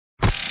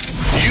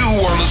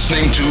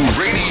listening to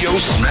Radio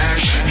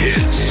Smash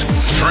Hits,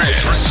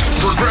 trance,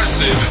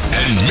 progressive,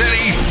 and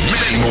many,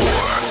 many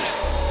more.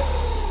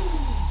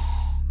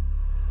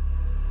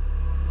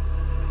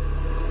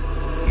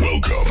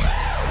 Welcome.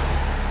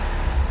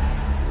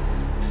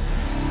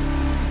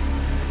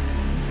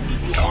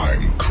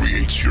 Time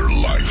creates your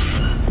life.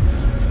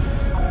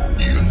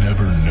 You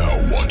never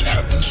know what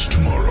happens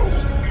tomorrow.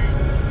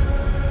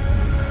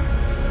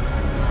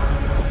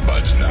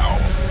 But now,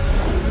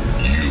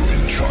 you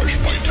in charge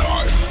by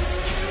time,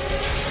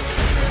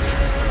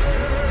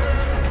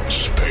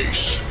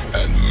 space,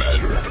 and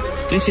matter.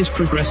 This is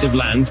Progressive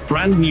Land,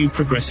 brand new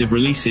progressive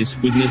releases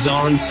with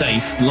Nazar and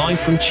Saif, live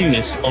from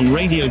Tunis on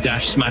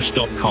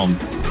radio-smash.com.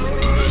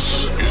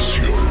 This is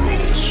your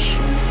rules.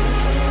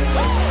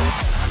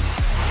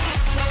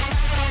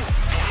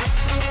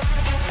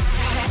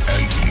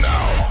 And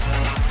now,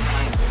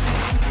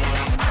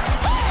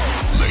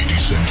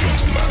 ladies and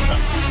gentlemen,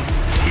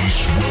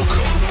 please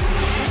welcome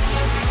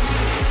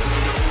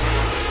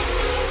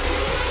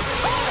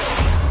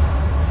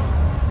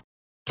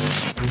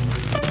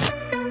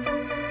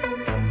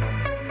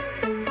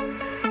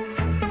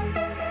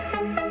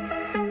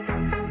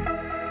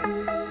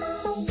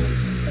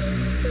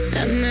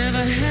I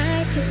never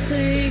had to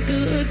say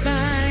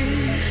goodbye.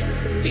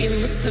 You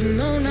must have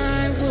known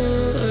I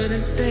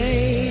wouldn't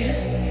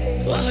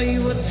stay. While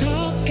you were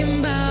talking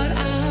about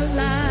our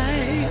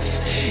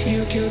life,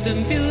 you killed the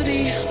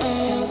beauty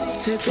of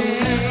today.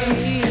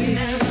 Forever and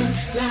ever,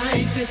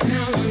 life is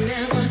now or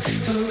never.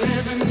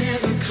 Forever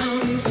never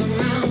comes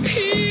around.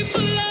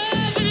 People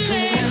love and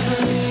forever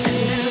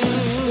and ever,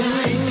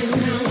 life is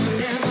now or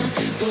never.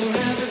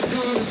 Forever's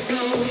gonna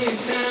slow you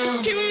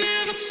down. You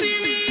never see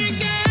me.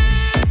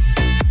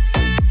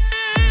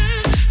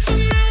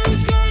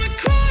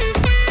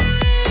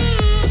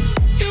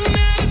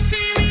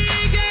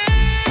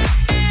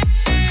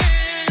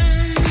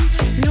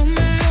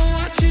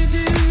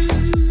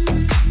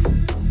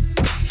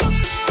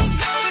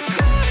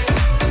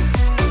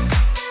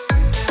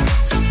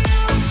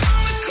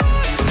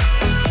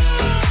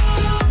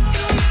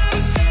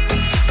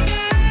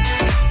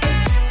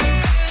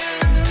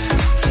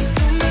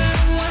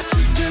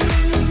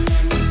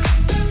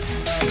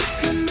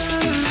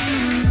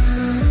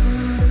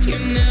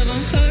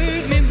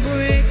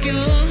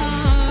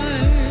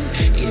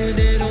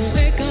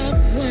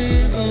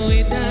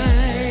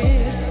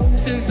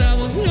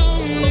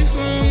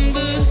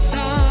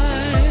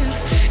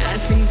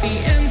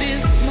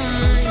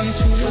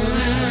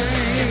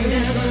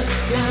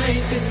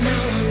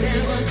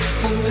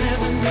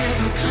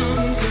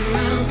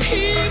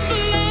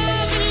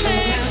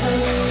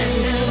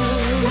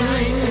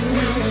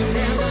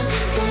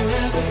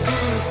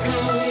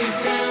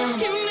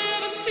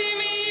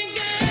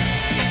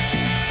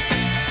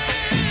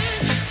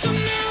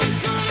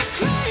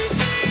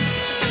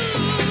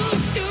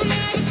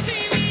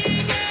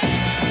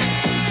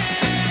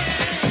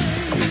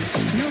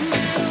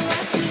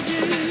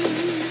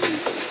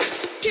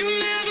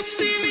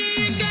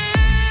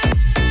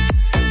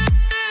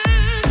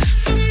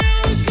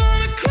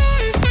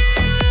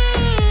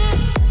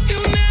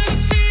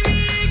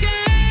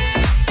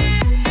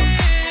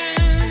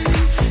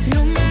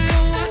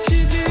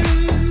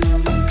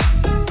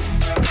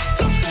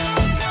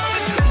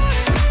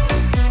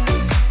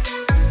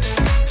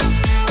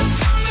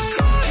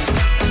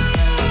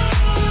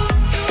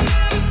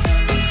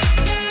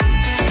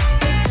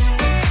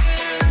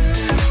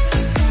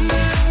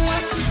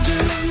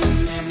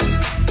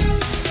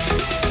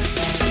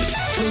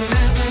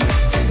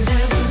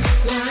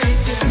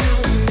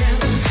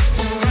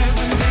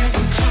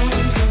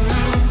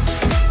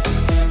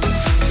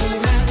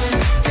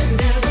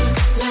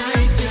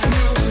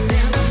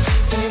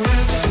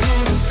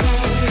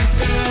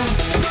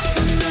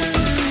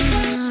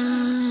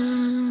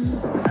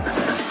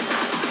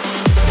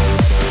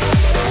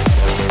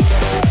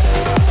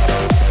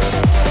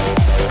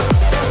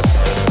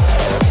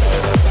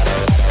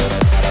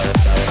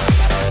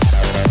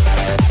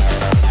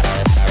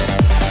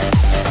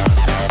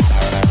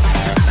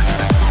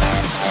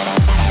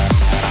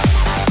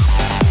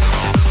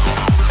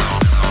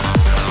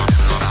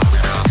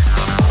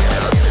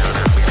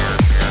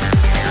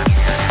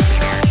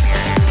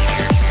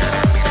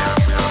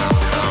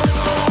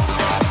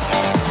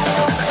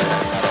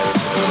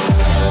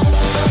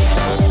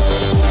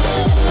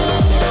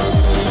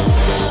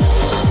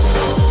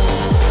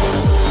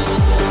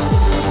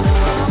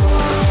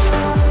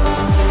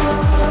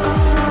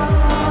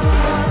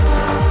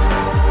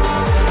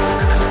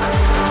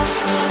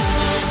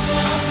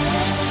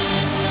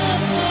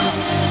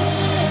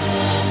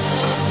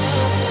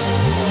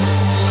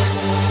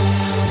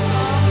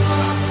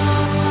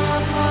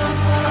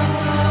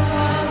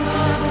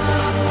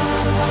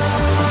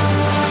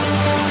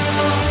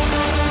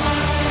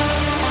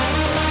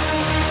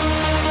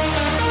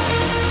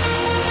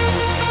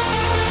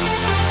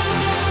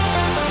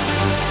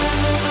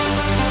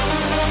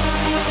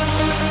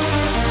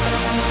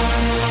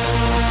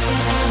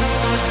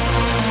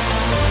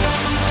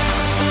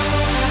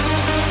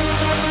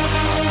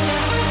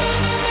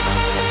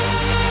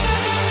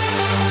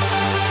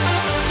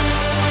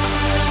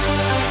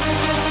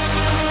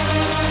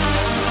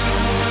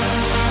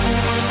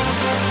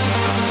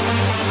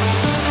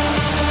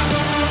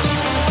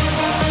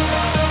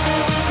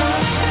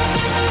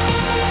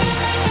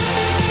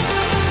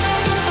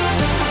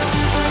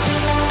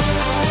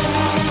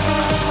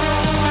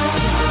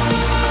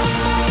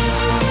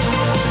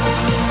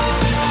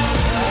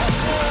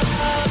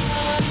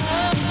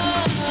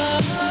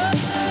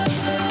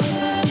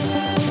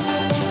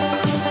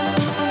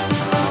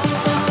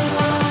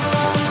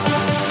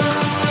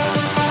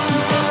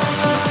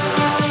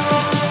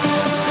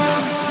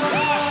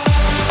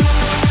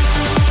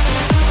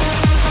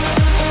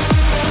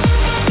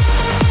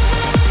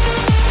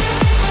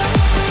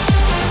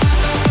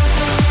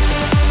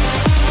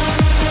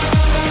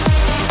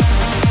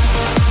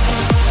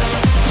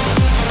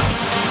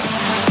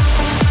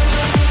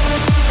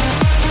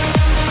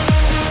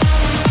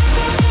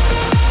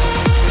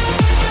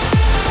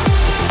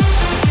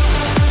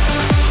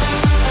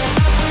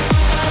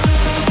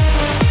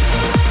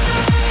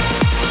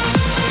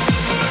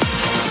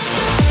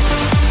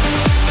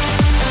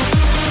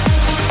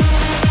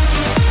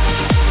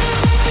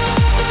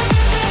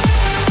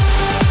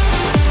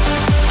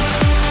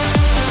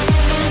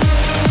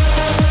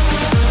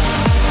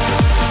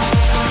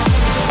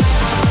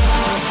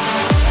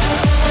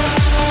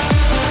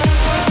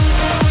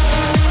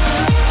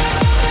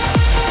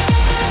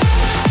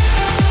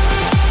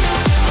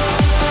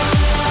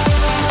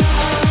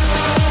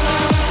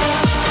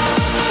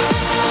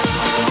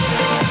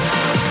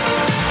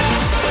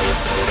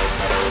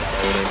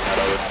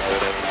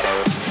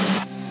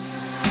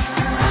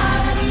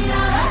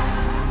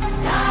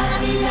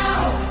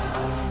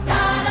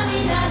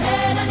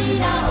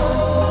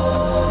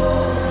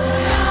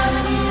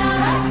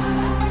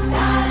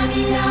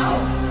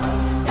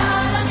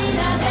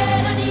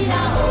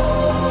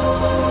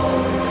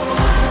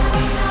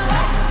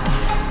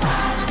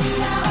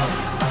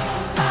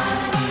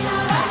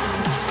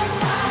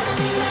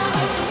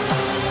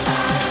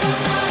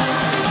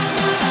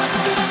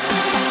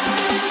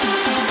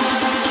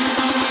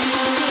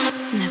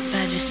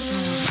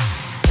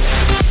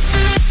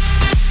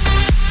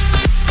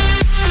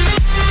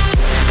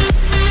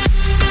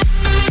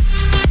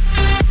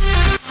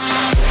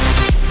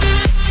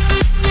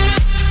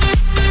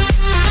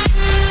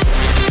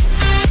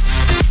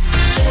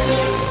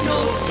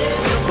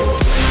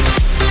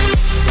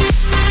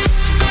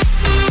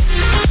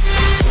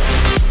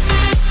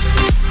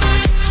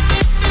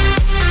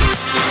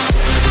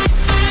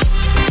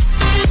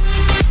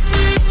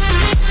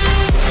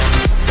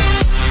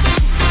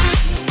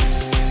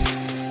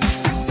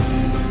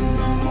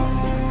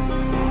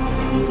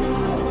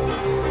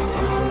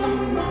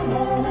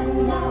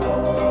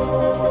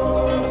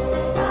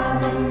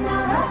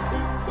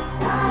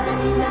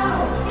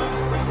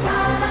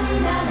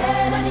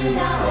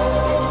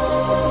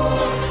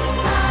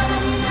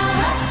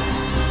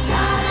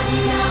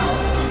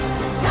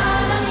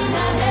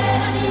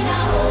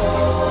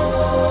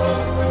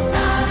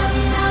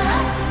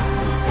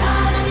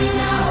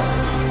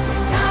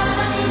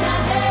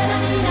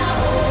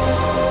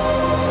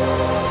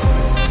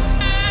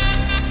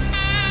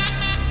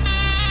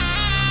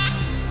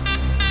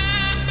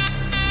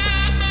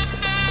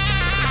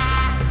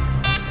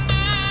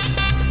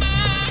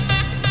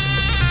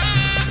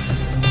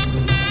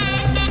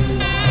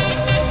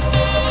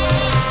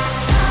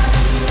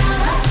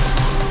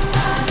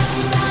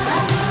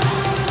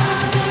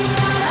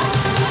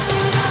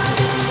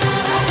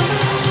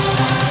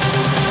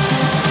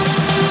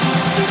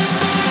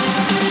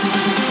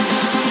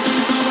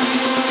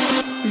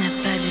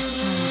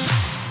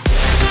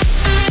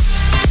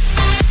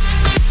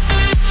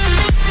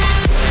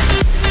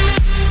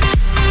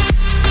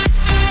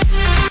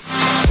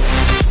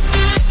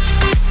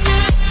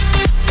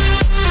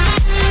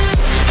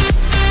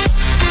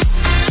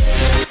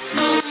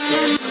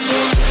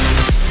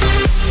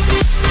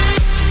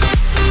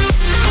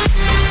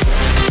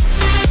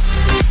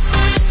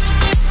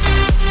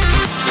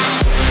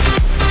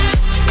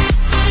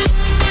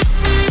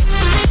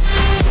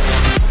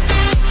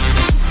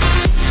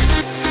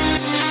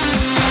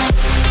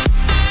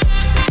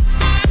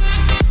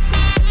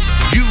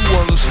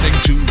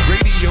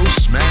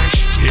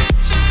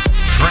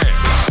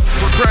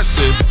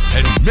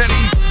 and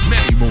many,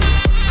 many more.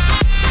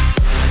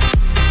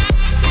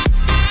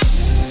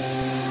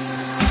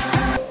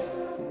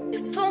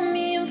 You pulled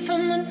me in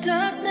from the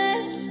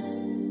darkness.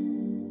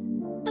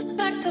 I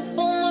packed up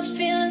all my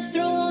feelings,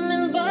 threw them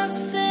in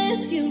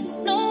boxes. You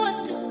know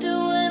what to do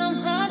when I'm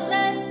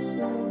heartless.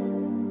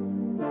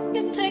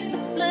 You take the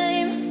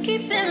blame,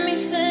 keeping me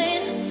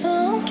sane. So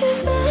don't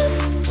give up.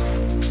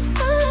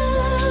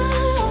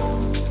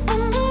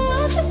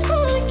 I just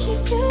wanna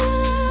keep you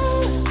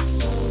out.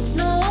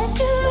 No, won't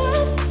give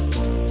up.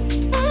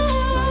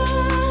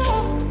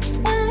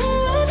 When the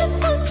world is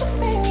supposed to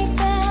bring me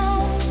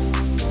down,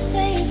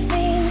 save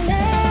me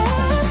now.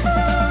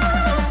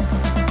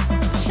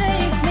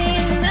 Save me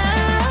now.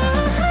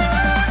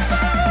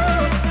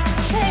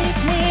 Save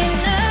me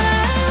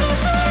now.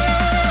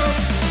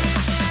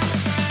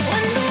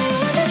 When the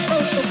world is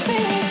supposed to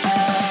bring me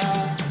down,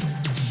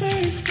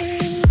 save me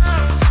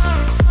now.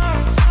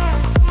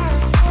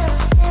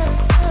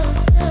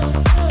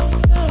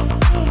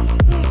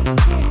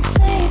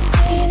 Save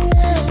me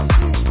now.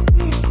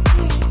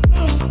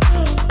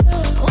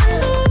 When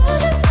the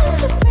world is supposed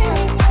to bring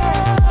me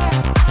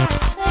down,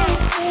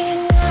 save me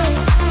now.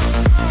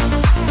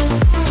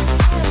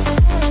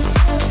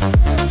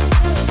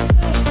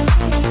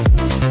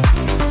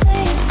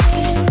 Save me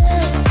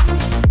now.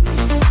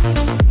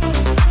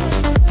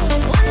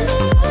 When the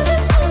world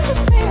is supposed to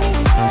bring me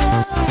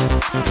down,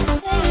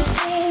 save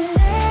me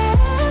now.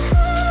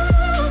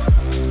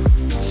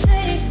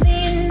 Save me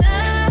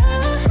now.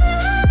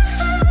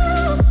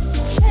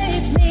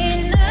 Save me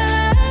now.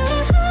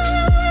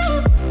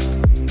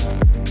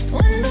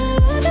 When the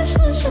world is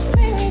supposed to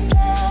bring me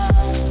down,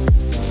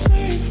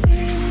 save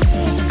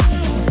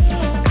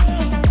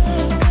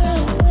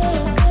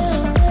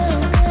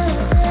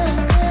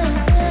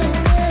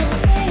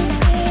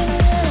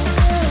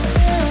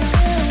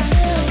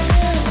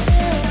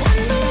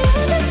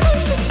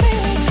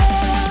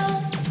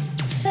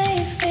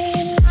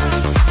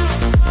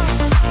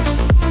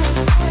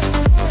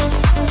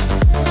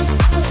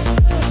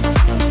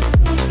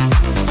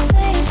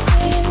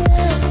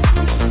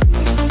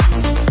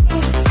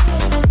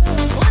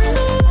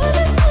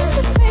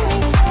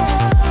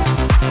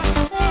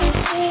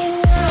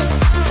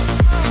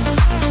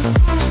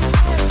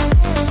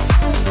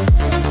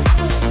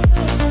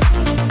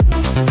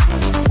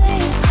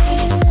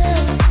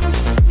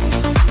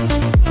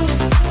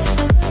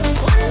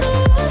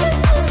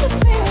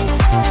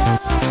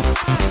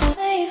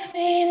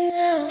me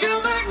now. You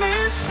make me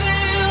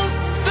feel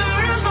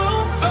there is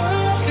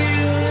nobody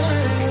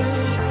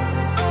else.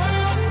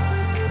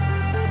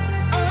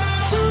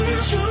 Love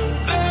you so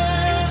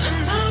bad,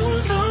 and I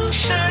will not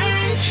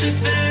change a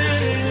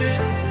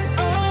thing.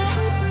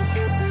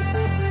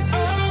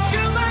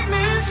 You make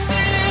me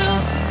feel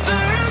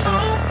there is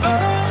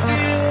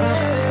nobody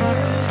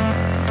else.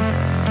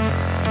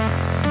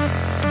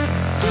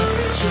 Love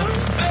you so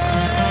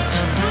bad,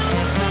 and I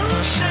will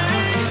not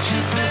change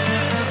a thing.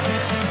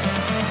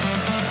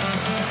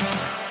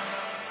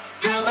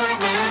 You make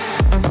me.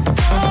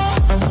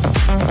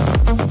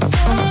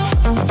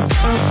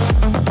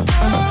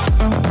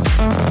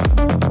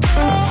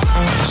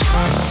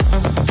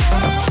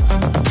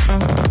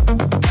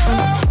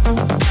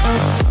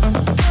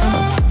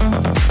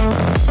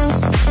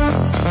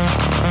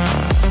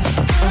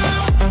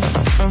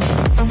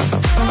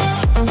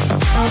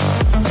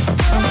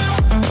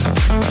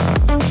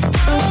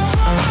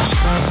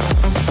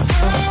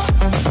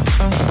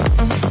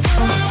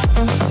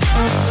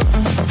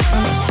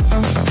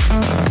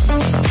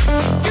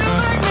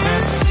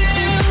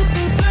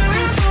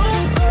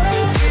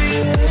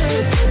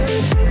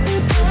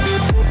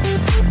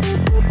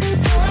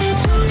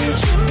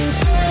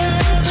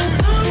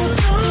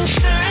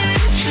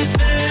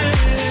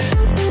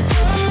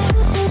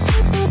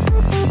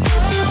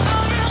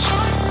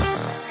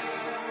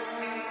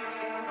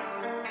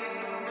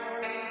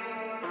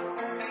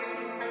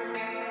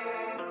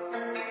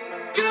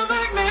 You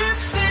make me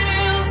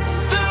feel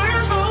there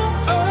is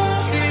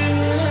nobody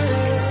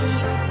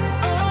else.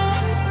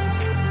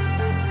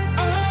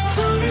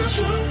 Love you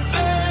so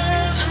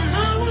bad, and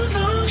I will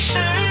not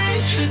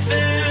change a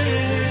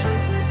thing.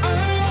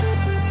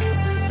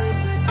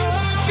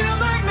 You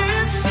make me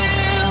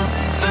feel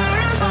there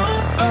is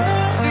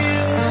nobody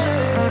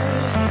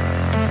else.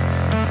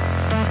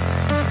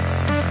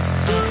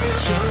 Love you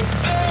so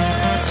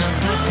bad, and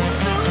I will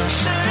not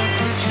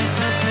change a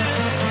thing.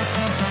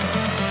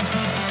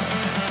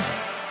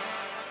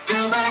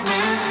 You make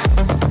me.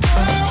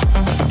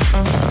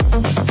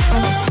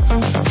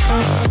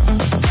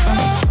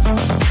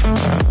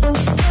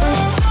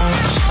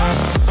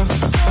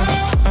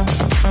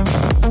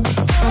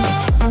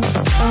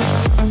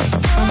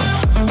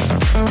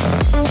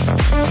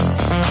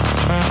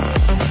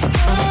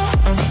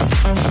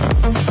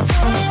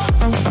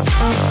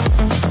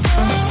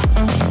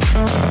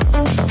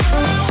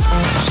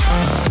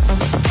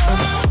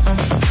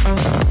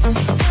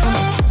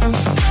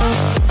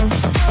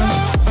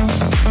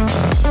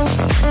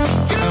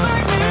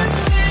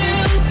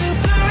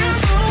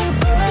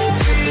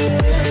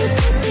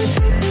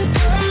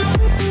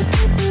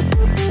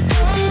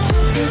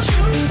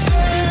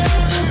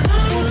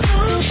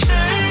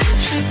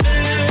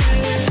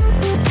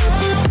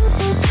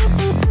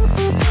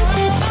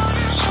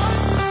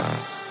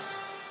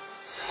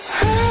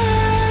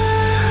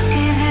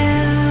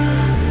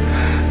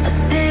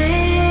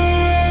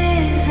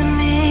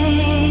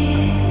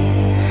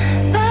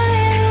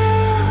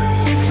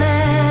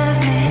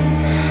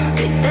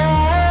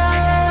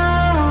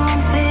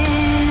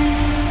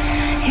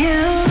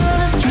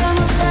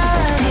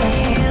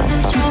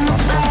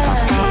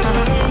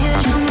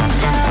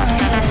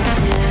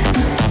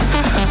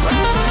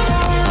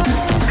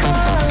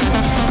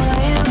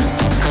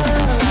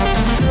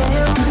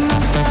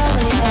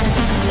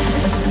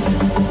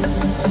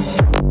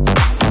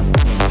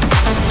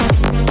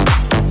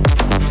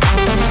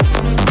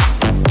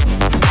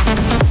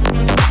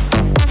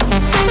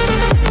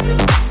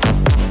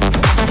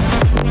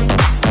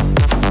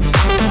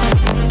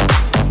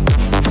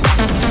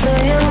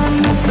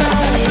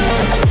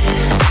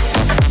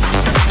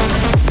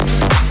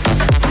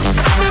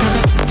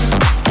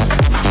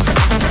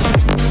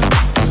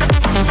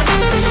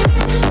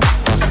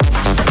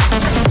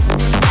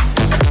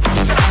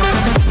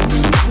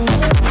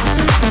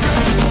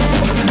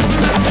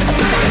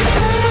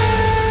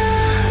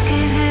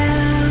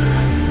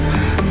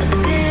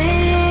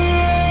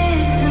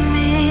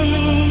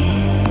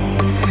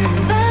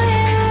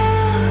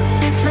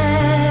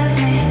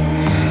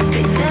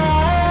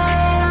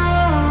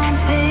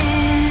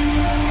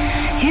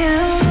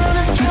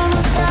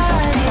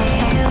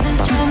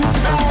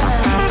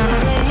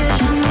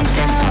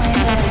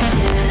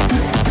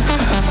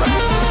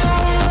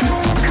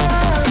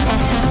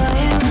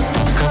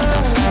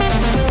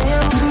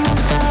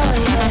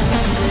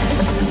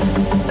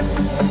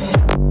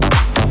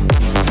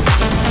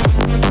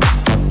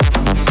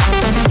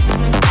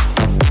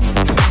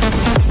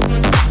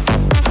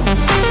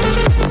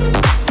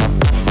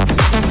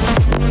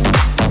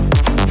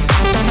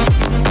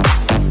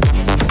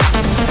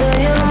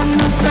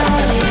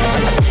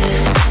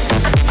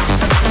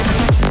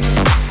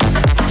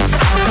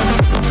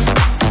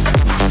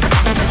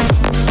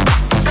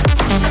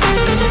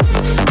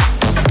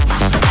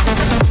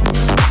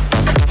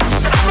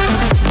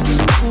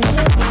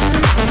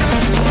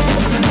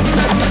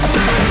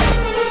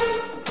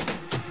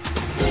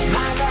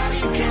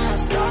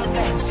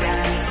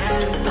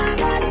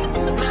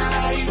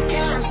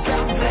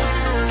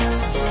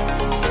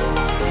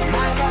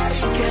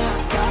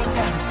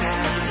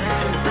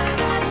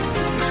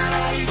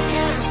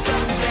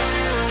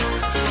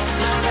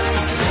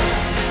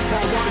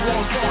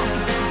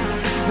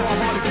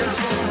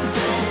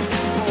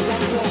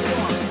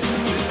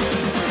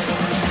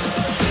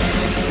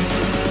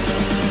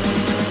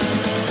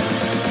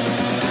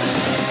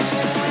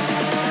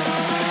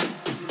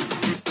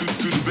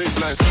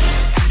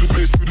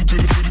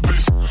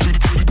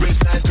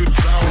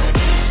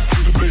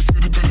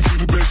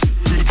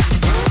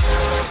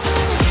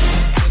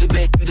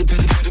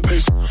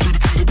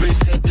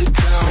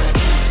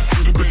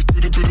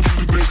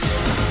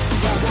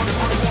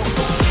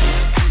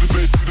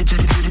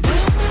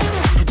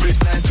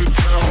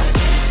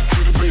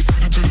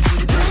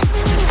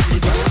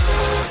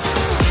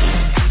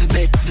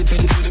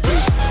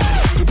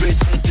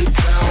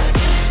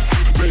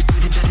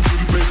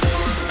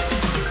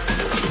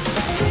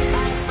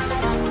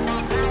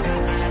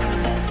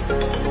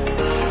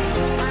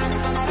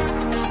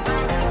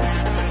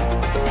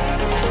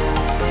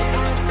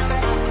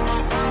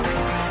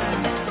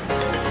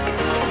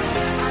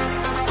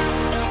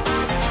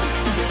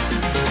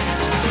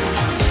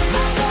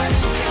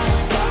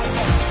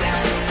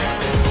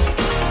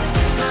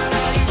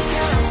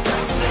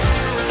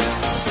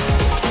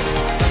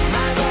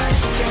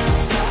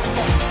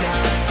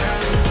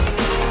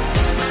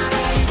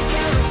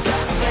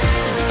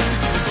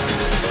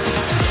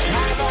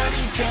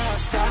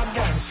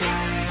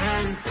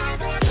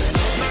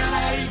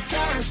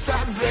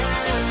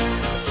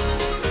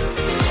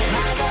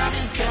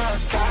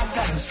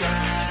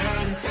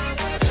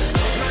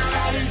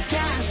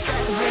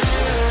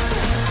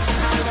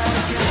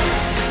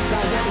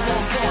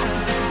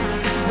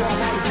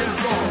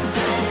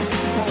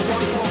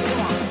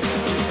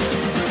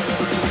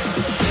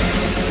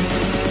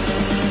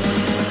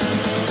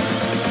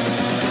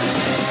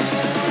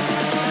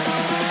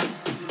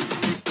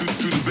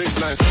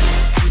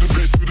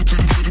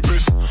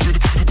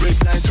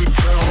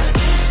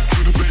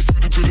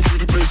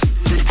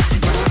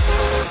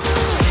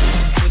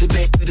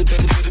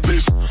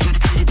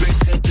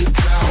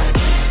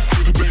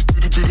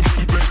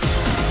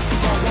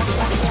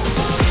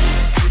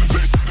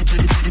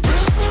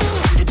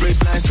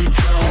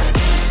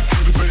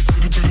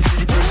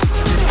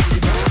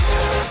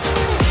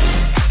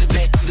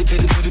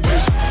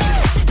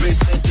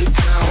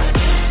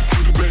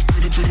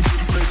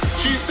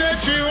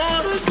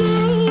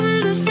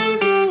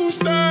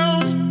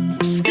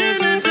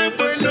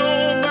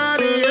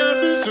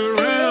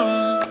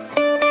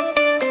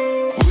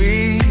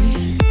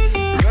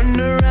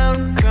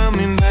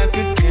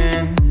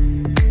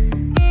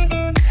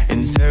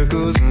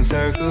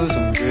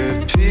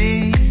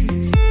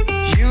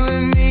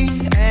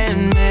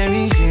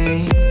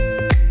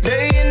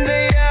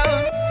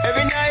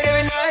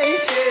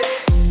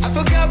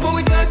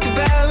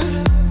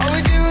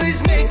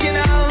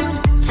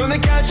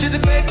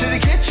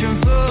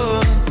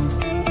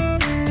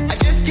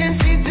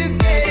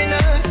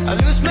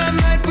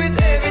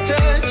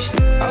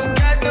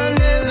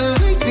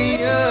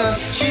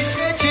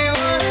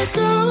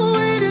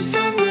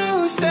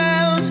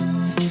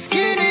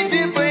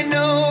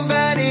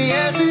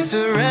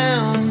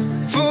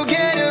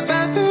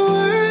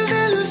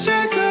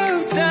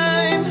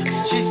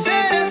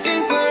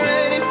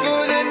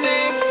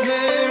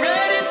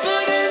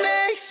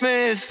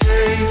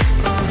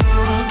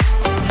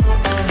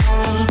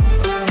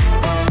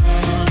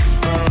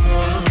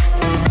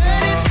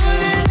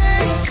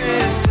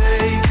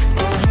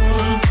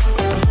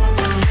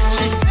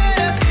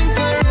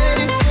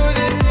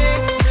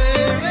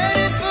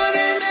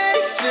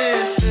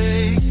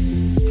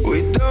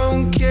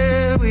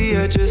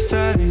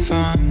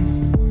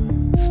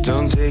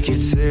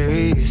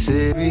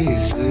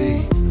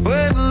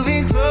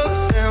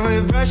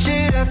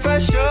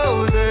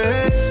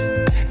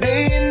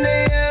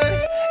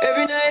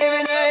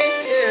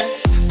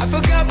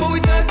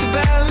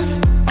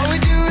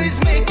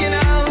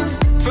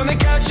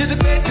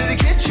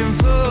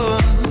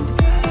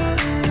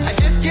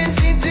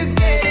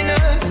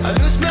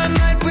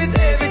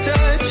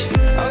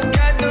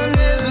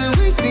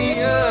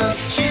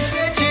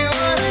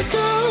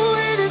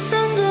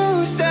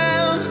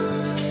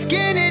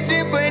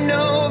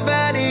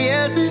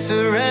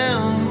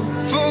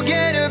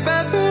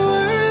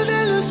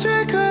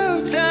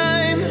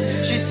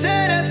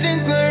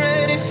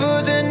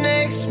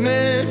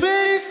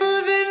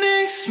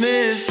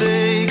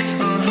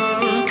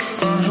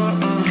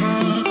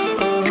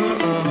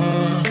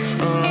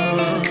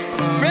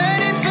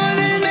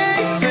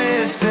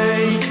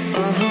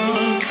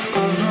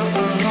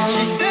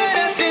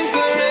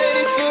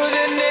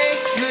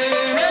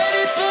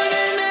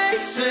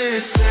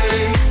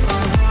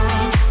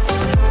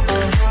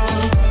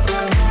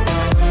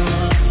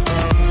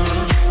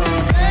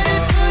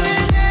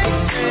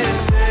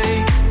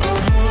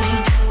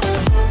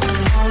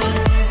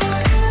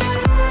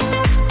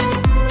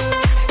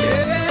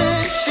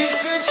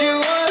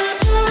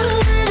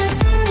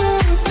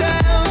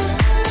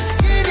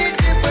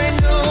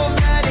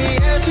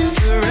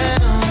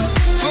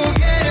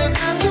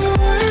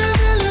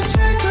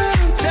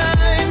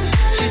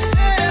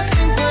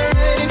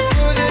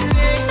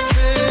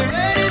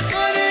 Ready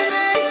for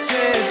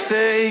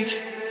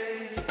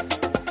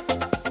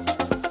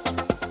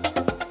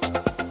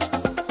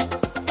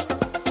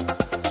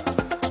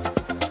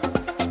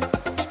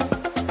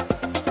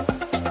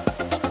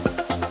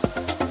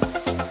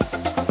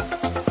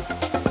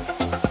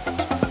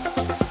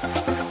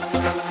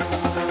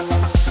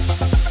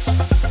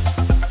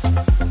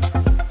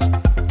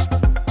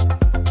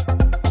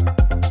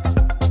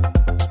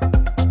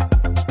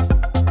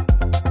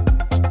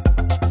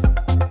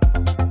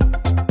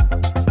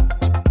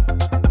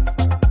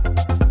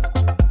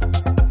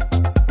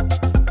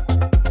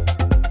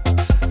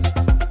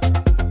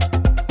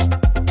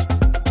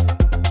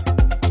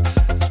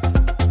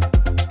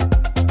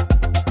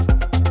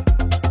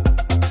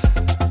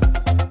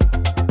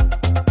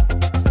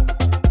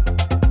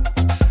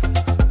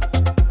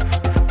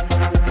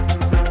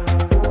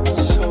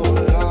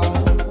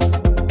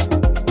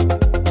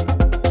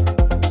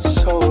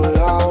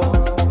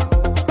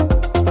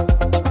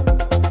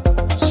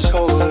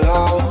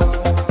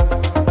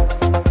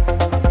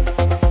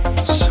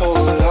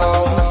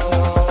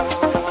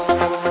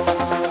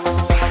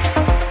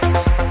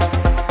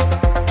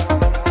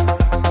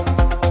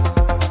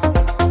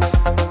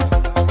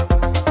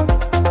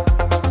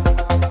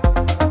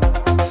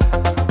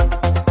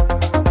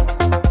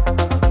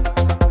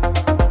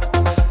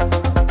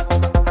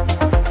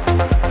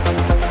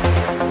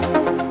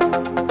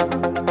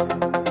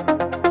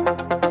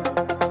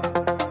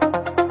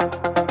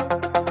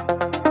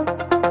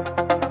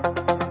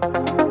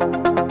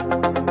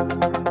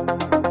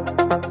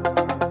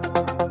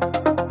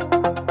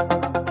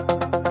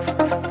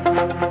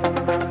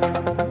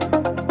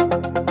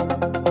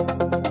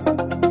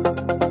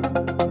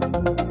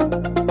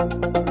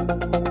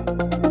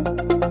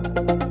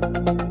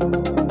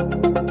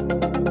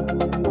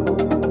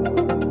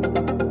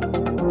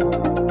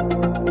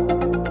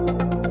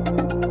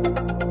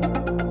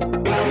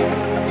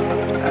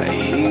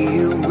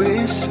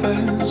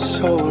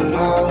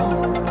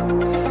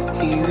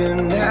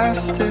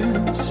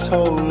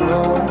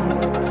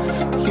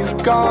You've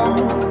gone,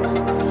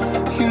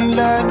 you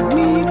let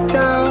me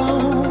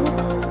down.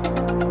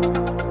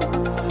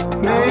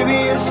 Maybe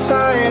a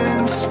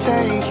silence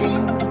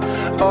taking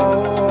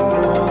over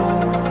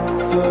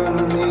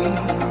me.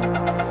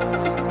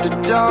 The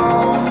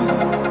dawn,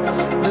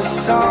 the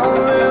sun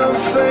will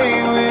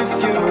fade with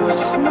your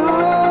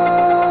smile.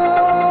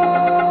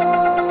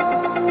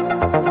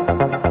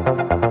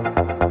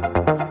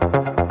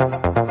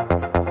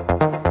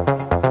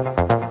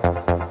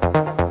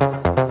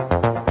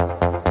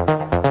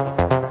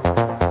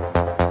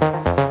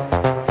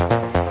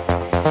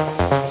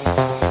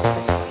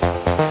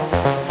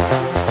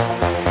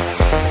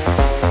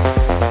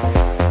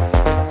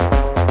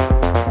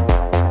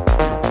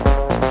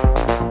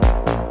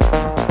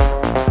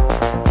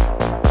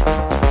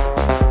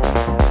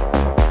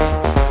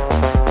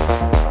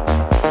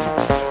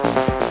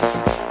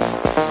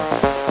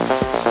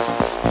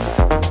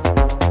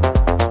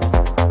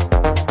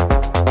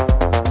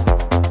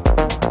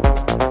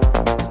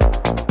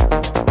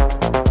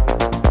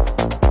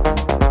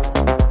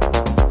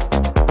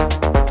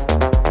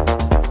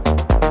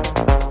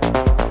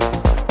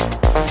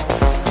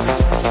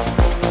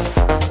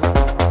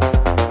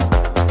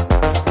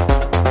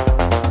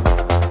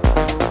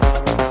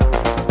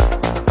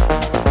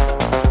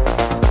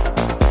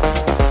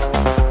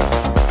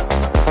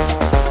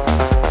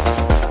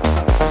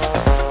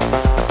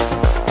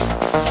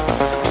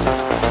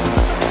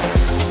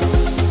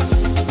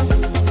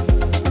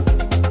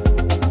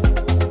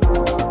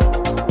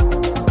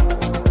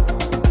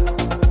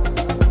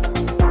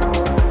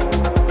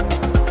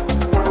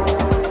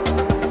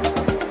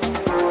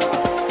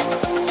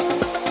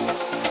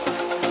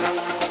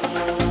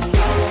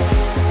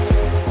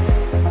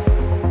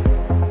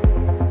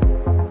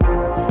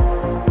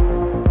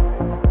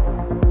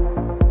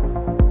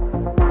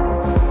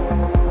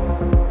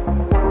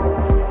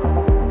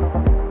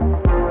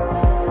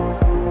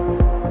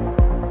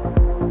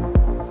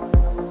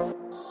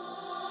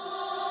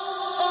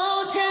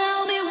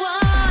 Tell me why.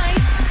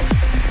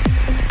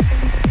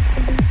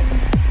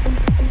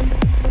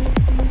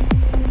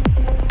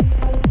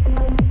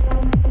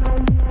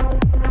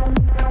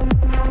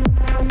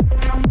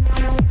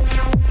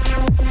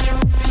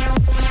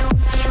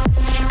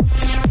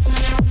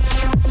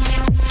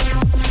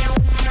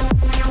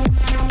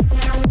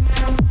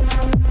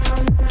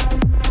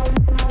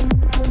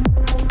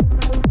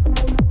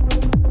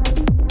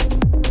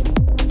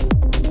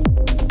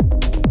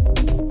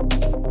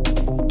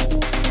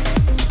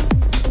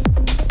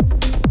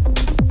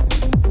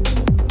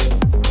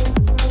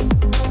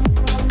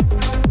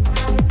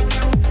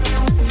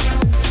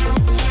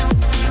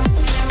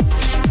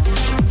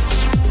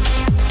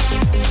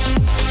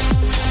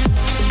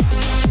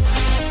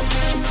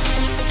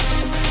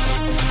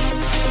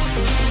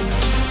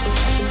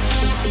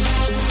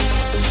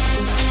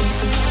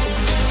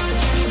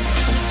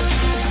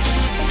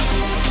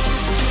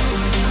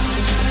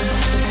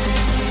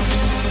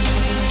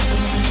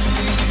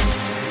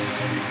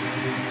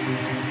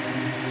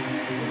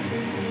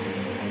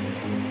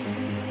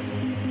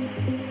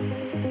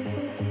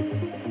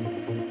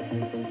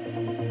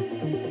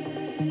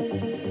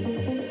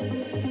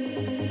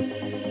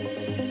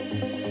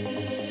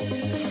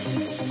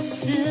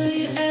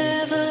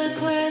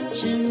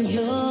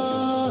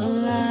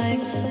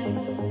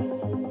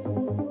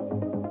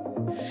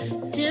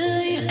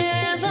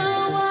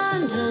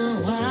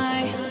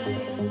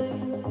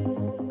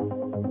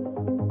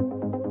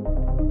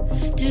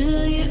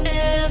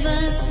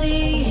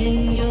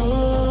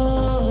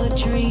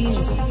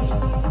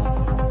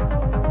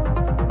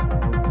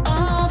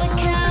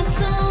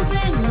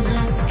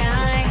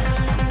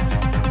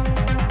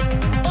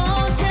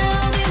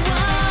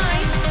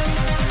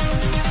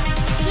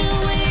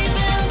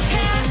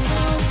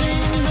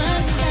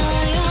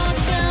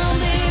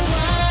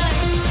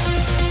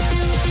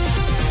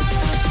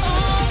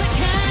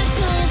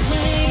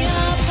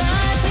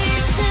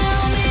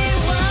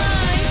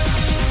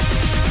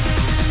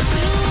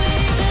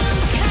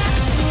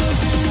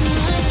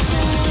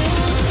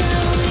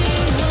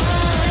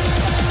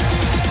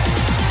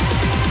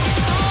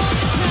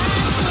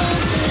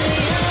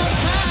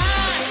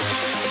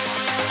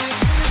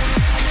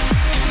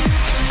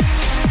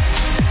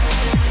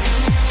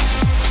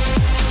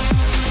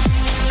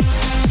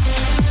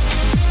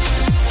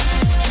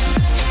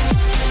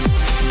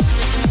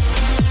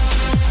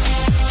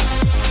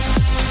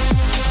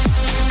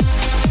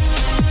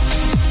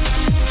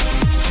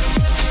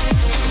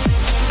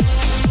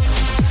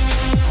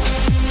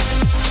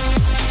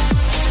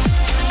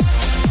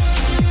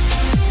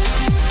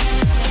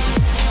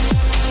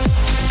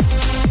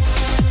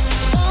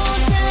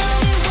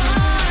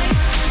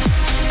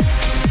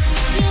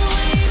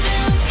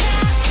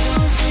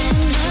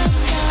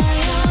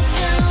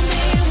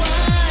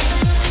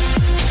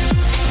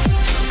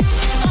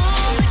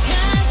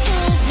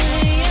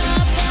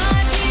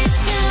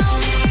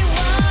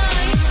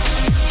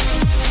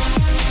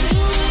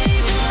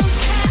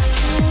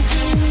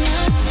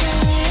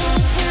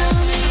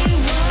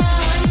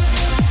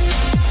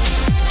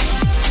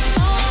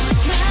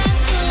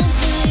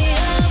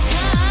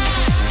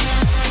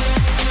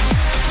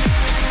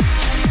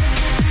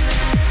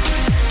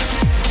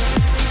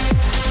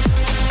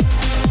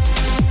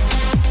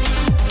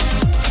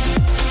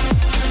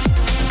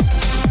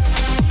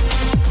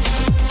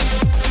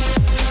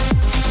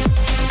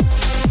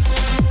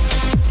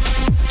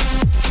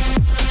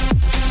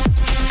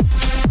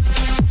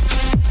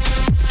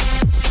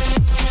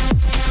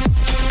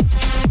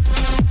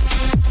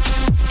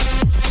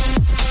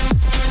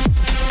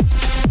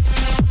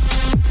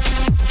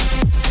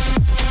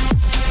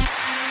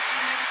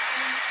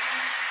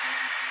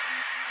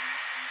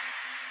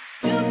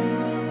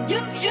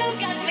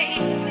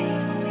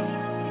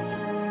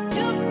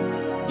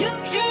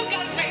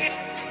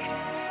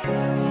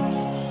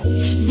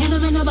 Never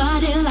been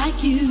nobody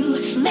like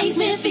you. Makes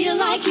me feel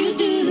like you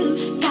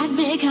do. Got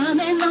me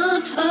coming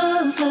on,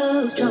 oh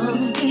so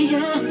strong,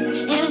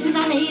 yeah. Ever since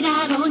I laid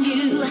eyes on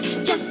you,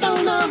 just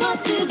don't know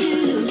what to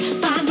do.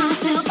 Find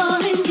myself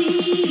falling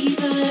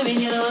deeper in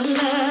your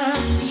love.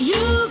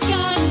 You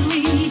got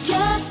me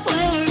just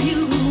where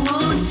you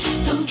want.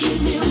 Don't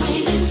keep me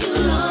waiting too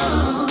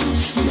long,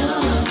 no.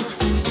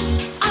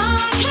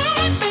 I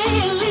can't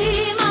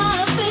believe my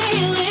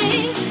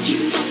feelings. You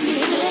got me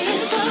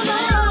begging for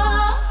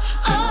more.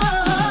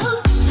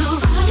 Oh,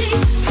 nobody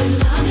could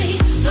love me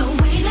the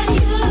way that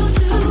you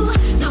do.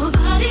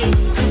 Nobody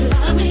could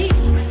love me.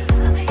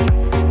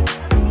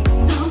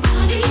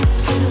 Nobody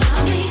could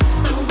love me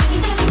the way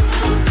that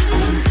you do.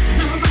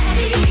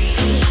 Nobody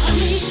could love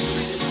me.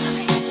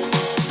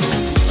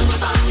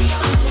 Nobody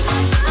love me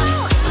like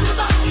you.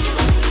 Nobody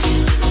love you.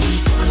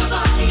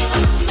 Nobody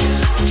love me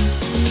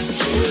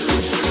like you.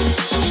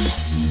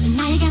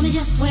 Now you got me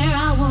just where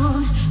I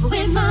want,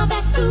 with my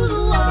back to the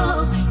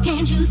wall.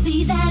 Can't you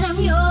see that I'm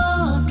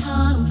yours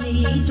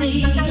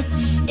completely?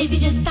 If you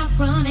just stop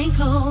running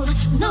cold,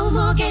 no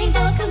more games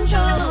of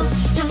control.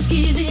 Just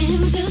give in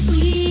to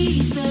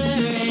sweet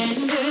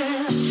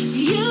surrender.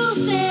 You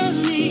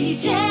send me,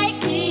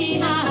 take me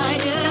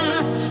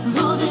higher,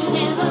 more than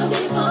ever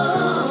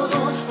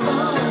before.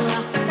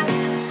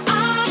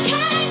 I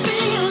can't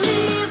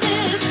believe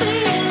this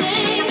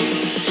feeling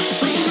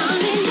when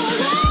I'm in your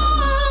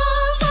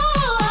arms.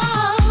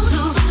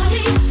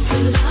 Nobody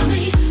could love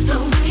me the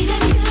way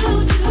that you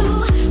do.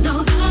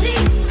 Nobody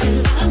could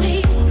love me.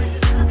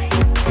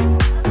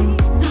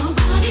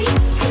 Nobody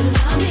could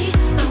love me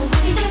the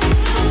way that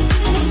you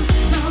do.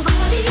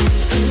 Nobody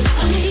could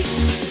love me.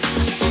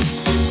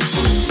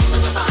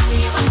 Nobody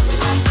love me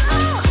like you.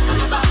 Nobody love you.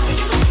 Nobody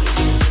love me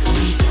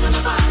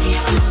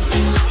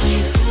like you.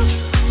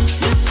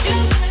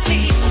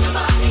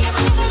 Nobody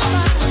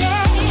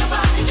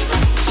love me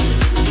like you.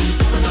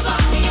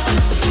 Nobody love you.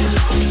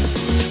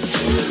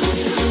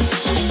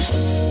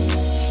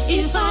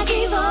 If I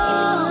gave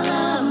all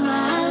of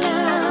my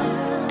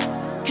love,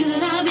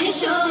 could I be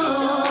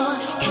sure?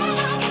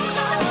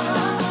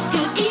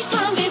 'Cause each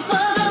time before I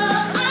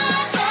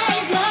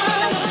gave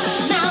love,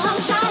 now I'm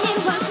trying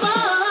once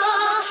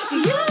more.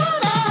 You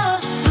love,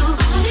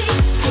 nobody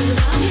could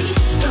love me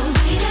the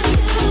way that you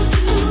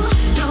do.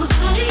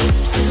 Nobody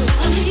could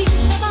love me.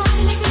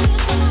 Nobody makes me feel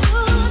so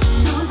good.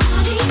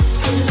 Nobody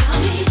could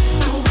love me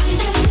the way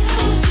that you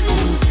do.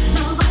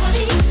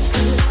 Nobody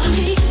could love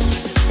me.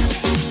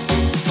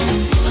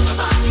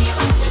 Nobody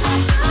love me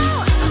like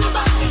you.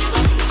 Nobody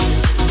love you.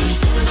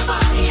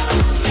 Nobody love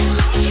me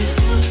like you.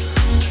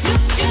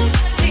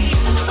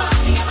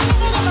 Nobody love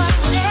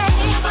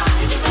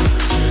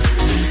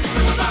me.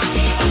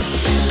 Nobody love me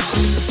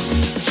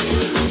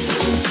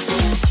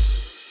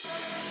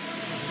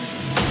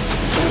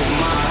Who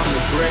am I? I'm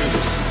the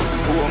greatest.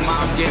 Who am I?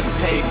 I'm getting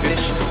paid,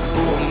 bitch.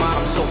 Who am I?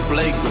 I'm so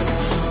flagrant.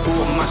 Who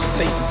am I? She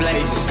taste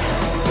flavors.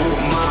 Who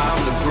am I?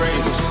 I'm the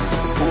greatest.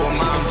 Who am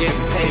I? I'm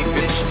getting paid,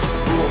 bitch.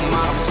 Who am I?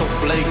 I'm so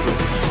flagrant.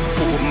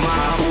 Who am I?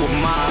 Who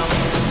am I?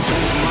 Who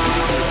am I?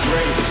 I'm the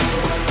greatest.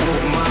 Who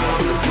am I?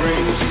 I'm the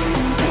greatest. Who am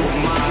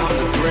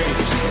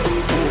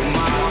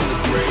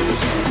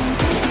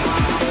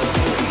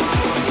I?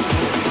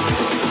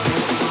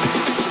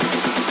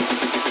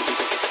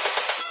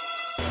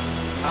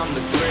 I'm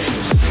the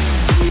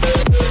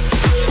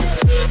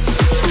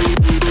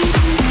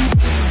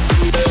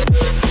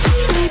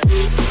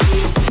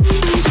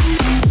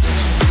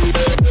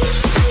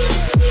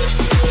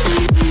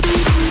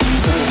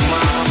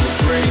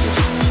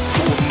greatest.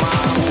 Who am I?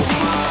 I'm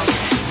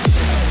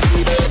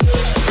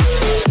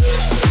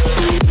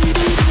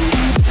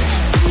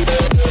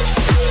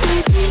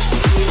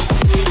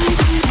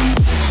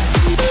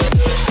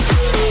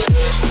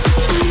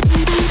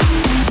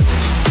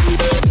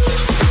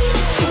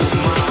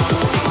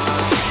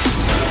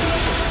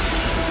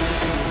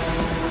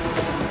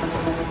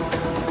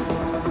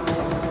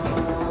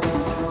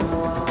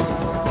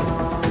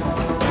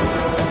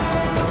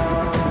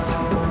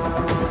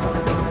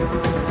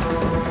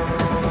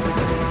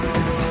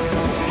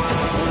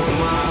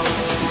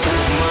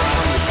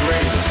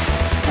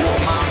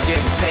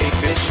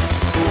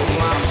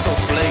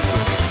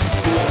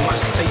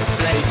greatest.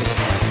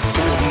 Who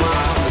am I?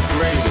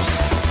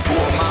 I'm the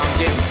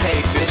greatest.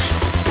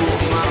 Who am I?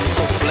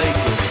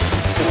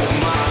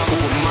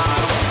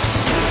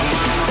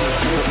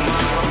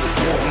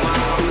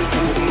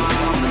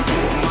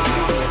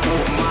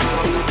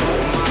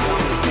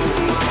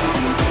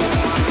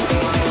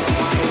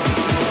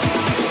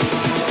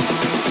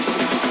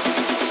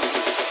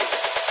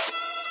 I'm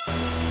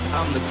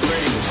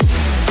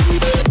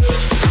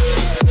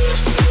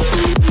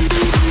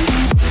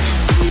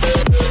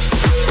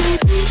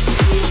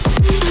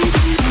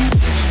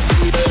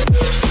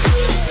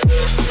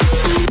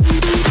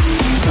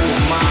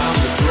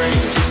the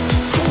greatest.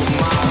 Who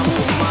am I?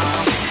 Who am I?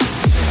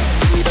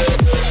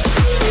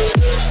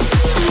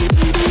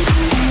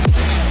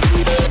 I'm the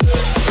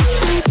greatest.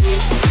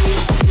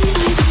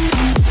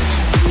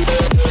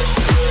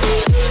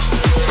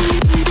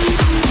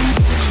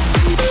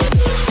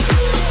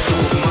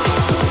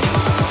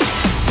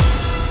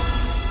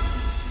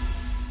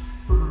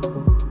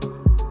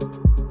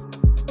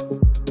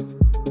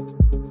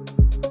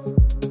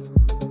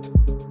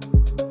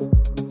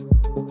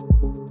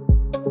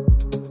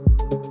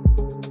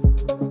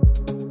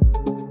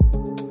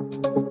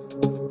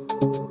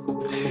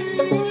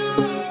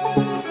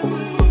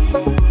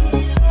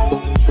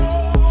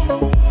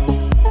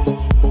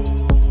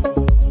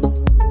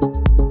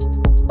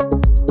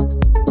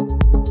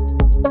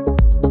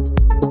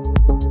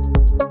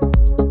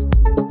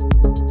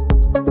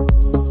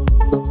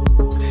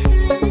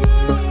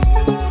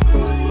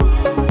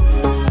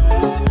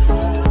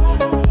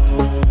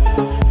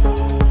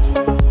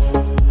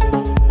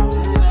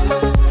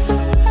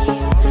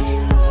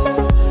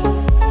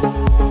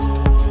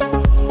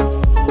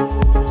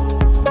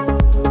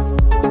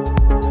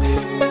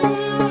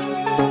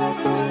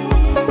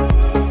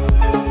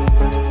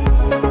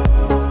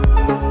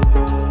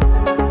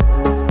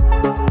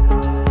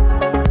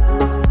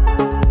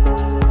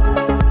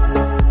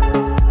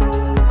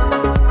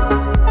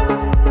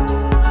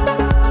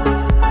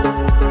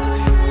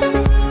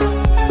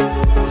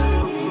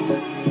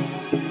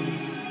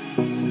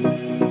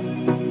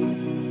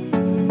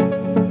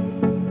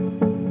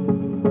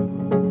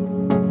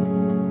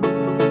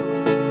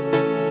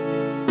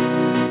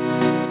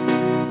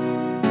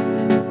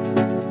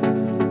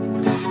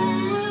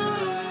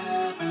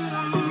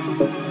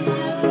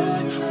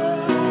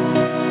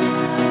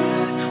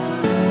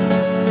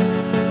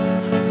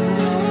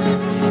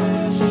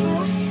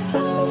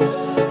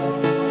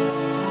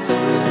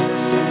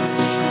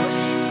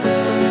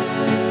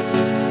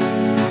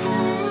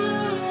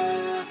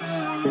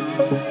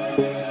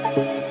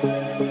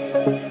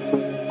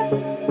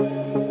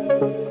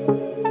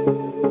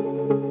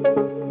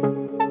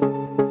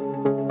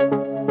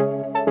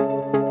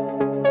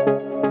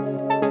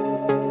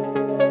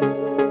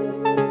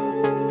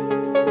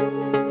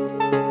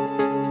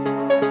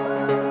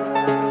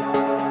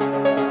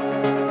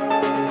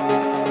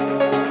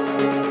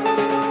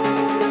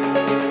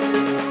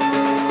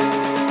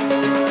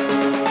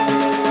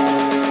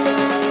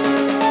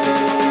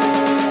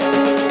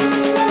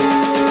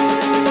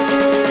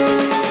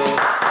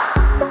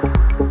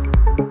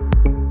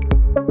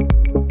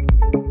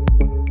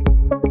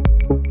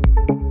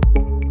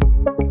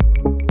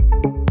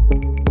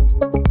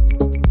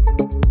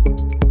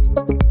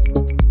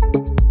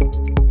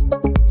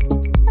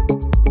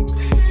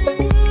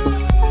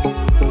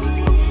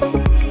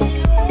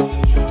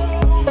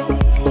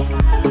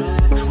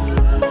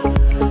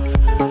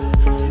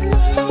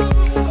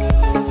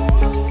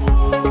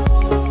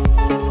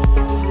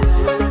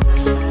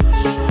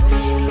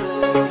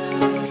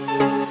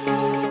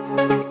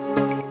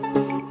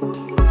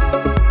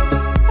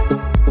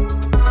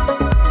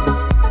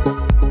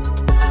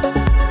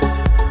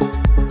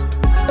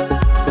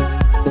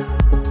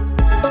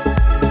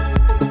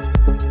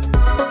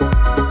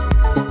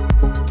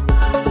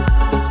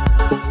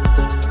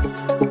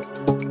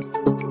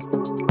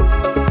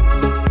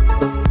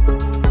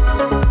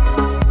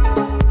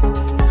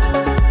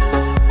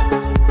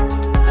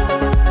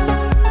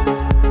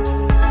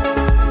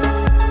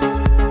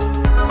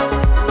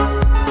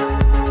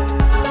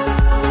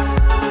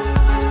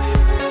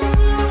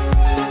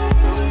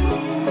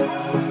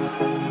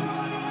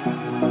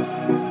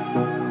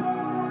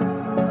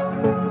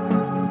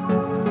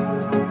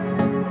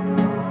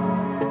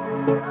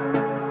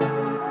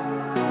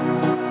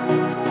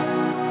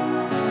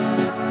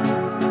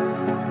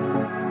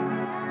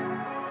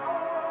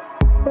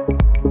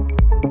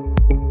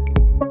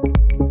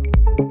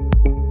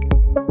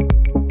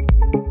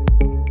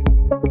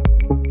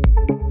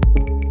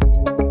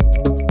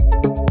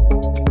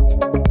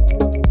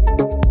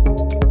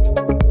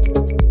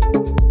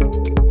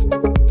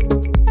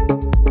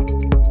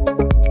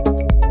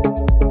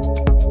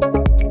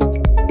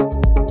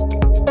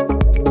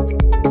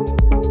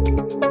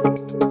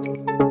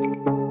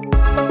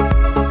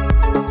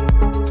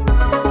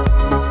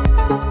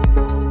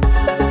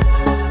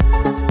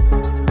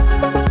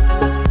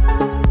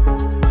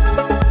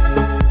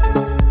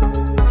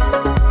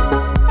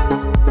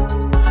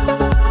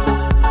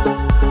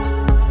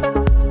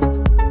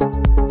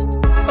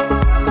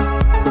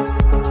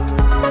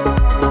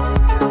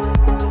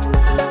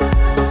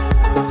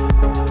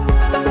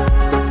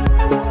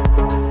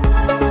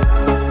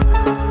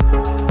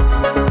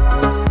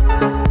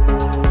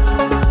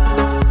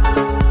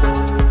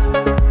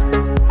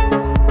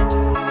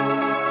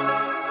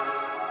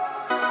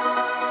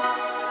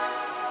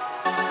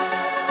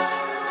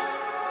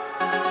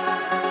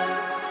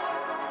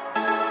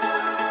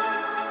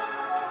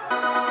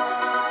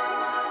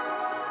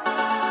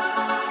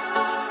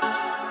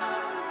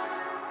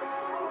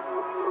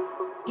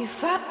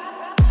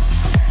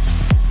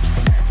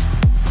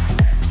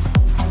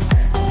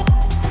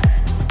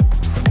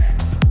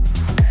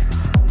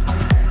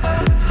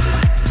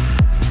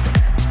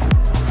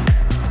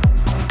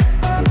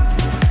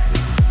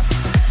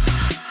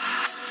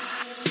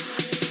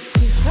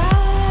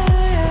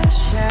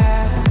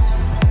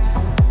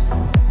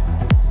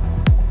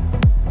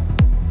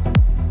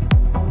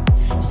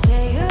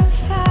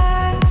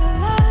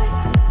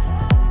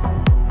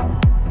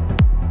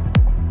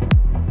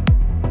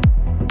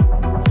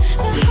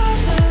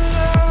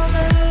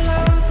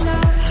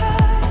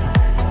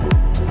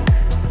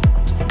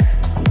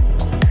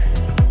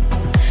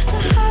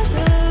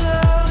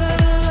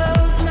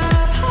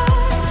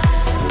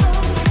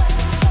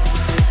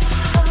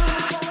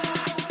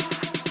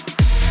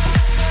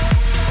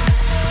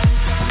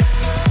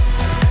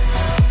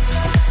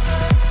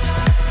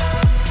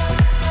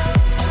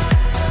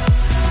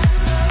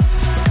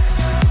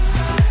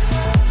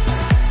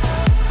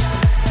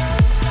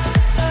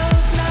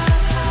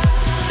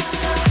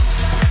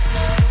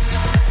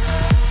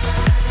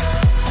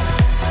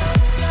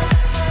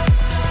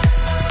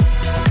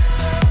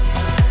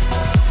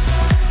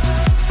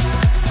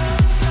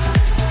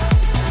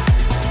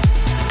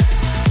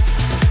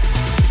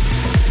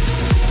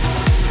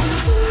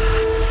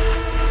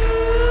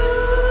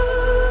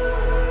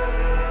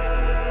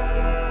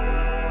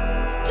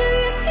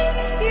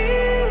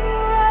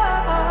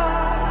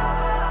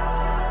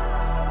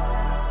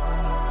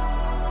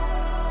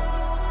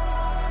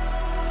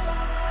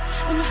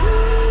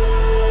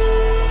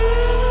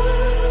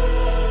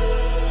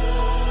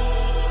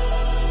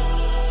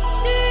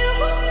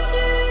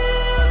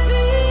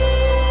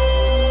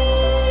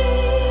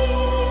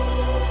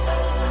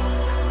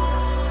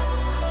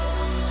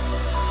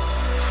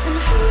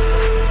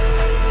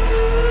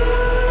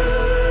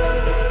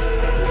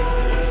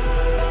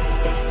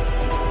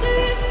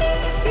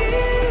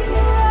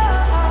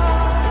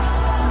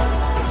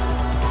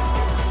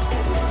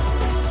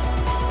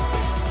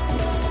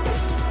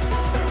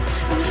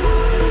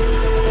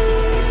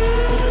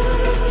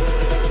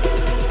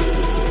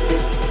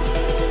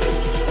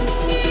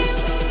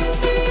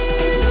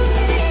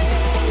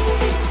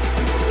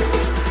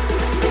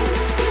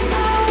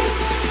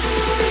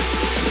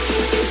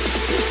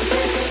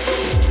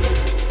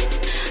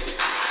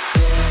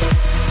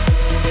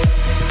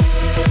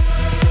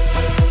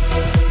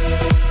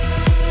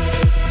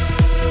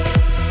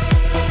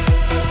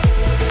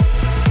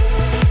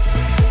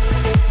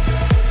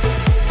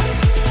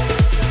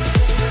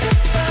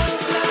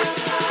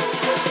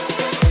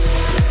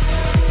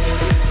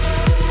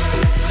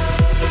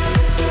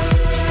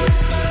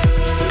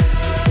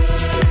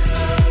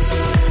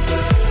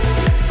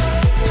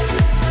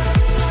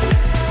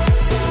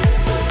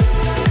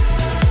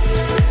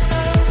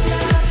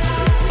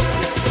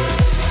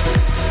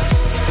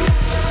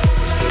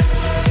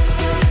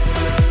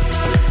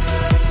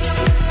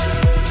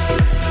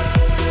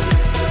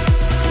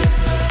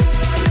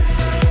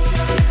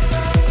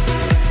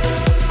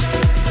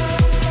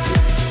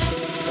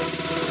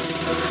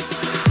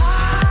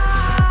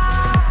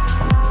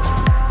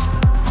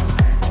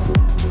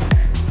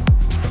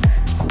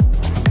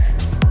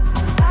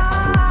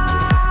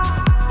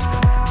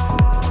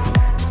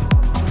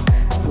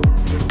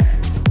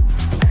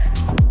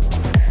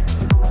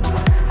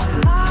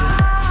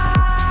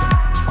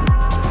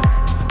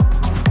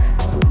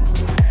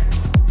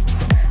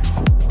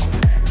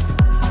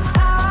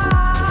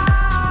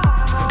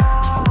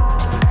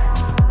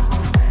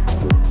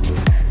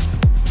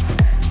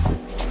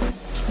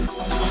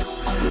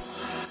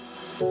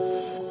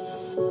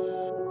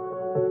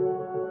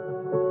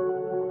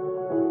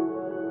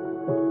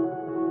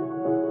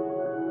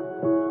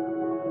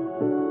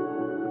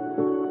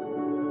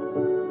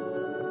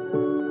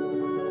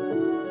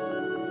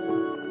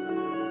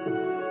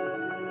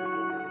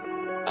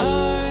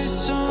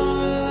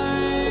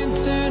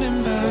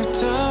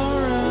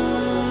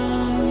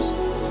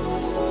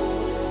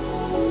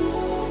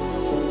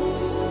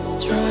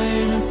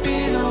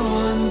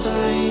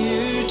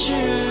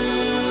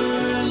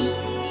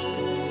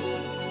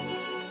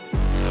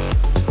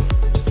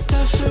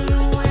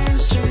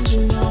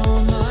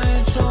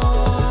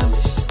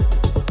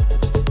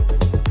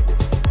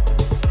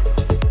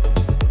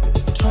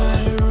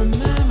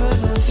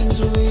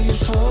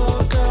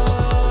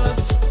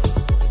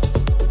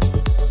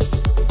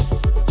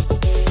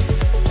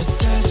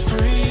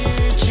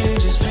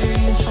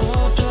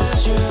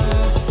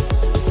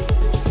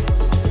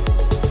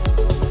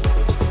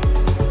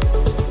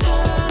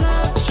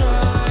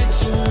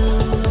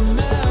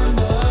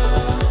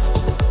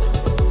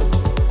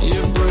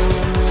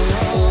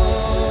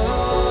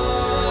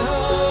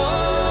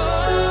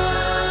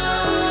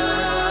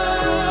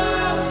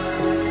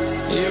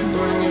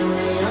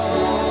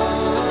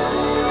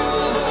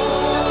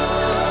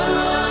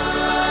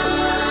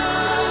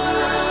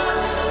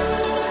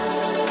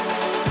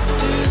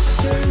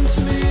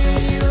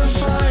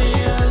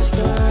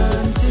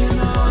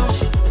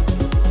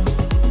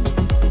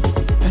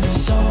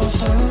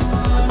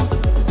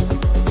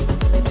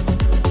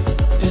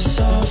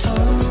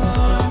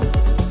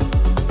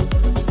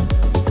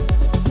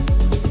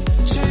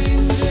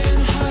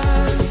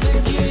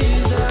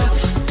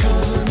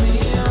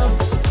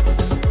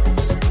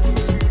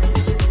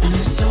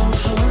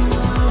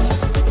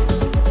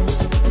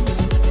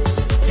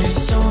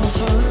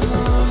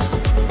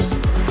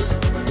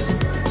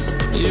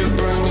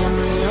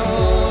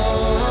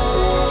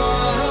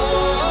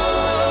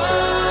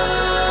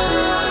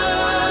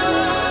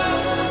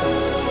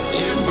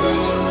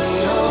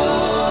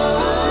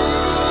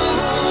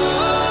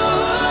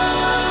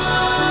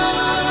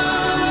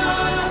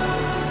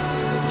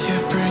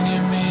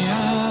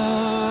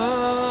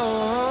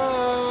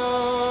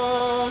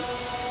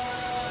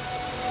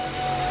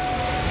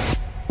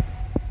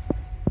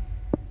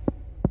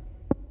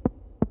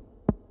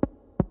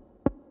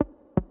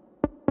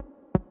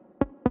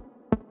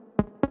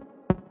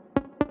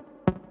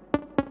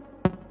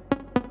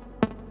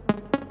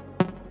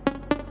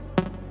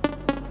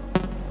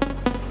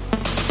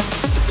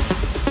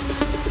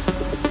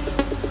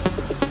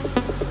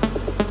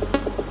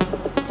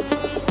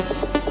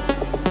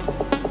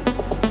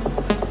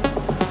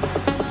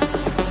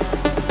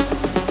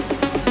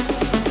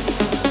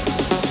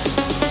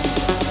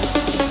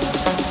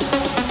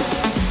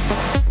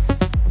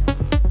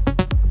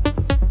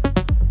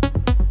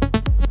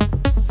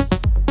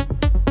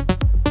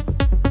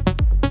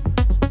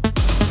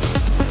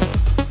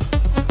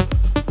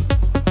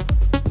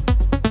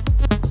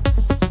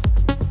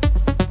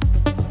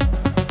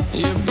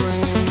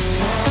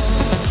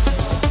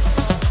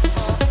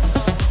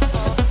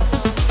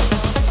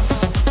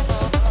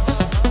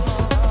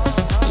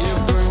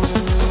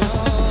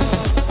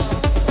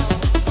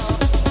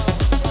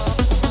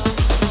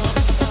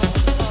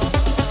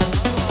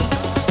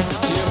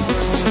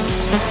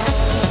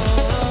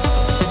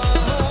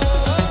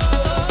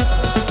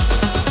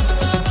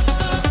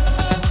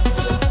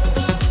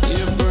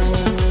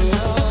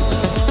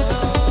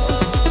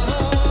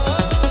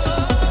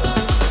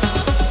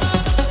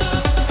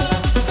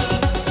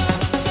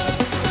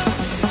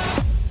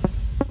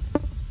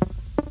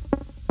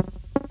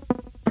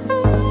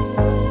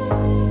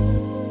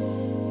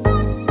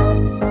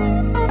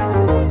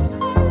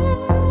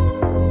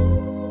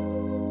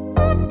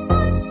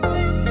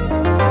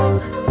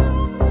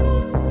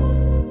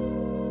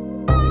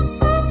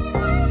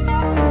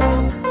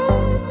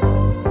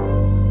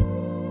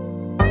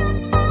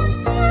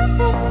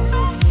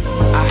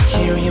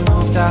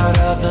 moved out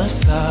of the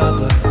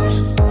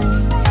suburbs.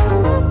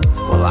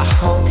 Well, I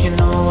hope you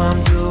know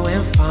I'm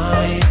doing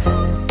fine.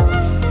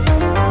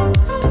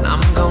 And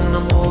I'm gonna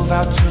move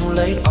out to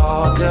late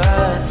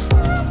August.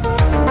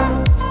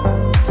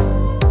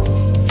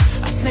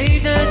 I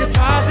saved a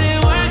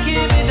deposit,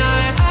 working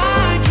midnight.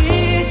 I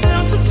get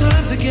down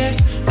sometimes, I guess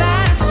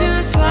that's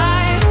just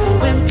life.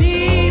 When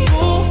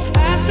people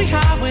ask me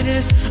how it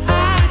is,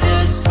 I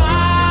just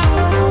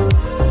smile.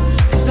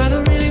 'Cause I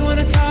don't really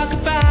wanna talk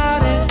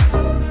about it.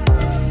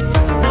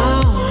 No,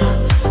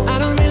 I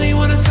don't really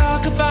wanna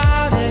talk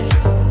about it.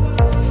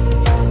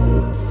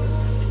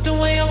 The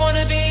way I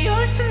wanna be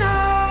yours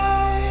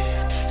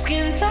tonight,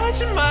 skin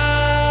touching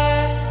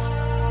mine.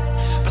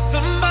 But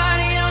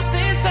somebody else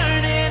is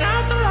turning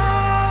out the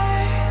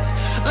lights.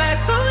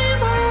 Last on your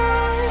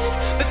mind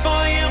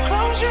before you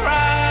close your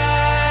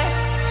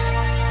eyes.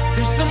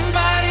 There's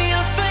somebody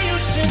else, but you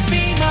should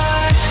be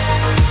mine.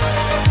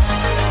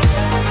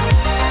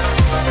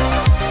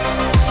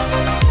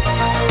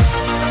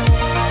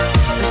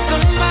 There's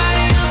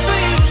somebody else, but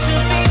you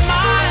should be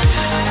mine.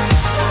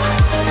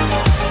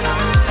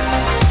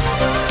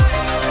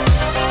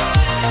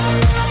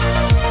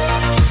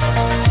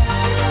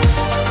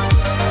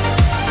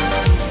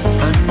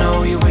 I know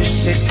you wish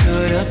it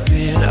could have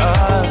been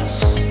us.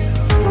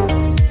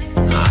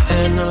 And I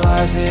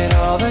analyze it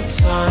all the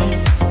time.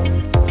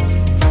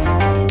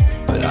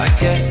 But I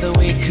guess that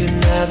we could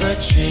never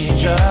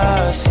change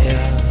us,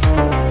 yeah.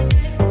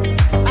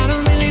 I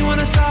don't really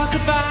wanna talk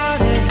about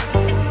it.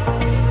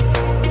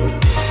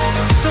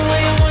 The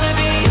way I wanna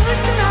be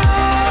yours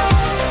tonight,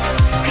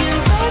 skin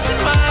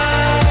touching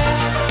mine.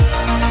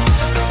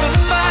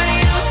 Somebody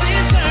else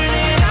is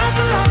turning out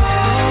the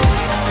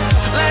lights.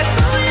 Last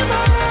on your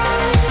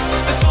mind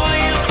before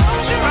you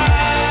close your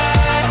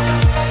eyes.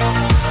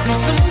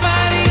 There's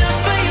somebody else,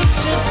 but you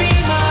should be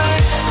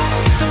mine.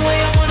 The way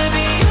I wanna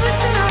be yours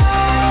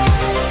tonight,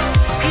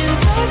 skin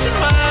touching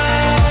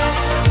mine.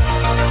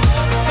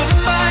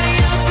 Somebody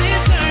else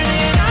is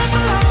turning out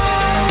the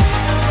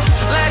lights.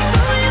 Last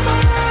on your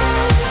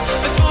mind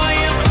before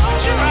you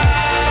close your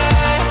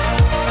eyes.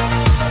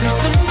 There's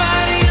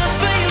somebody else,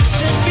 but you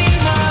should be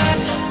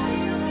mine.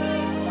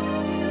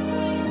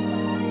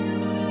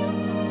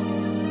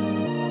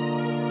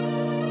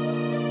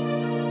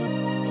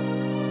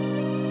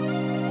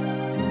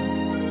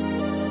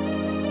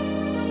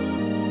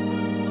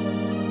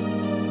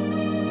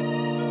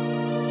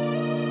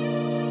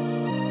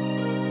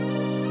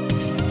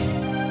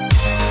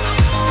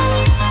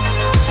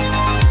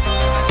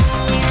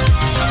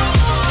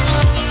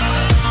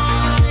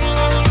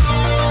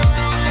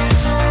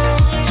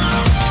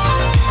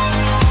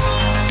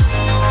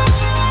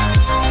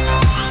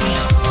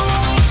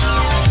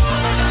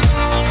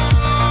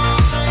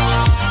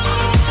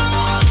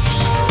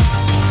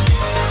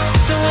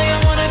 The way I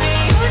wanna be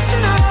yours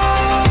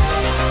tonight,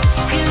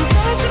 skin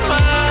touching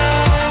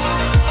mine.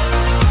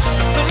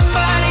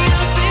 Somebody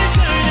else is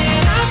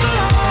turning out the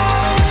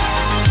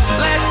lights.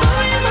 Last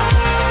on your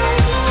mind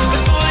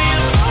before you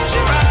close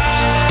your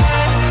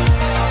eyes.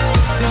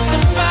 There's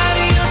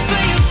somebody else,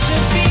 but you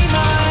should be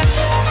mine.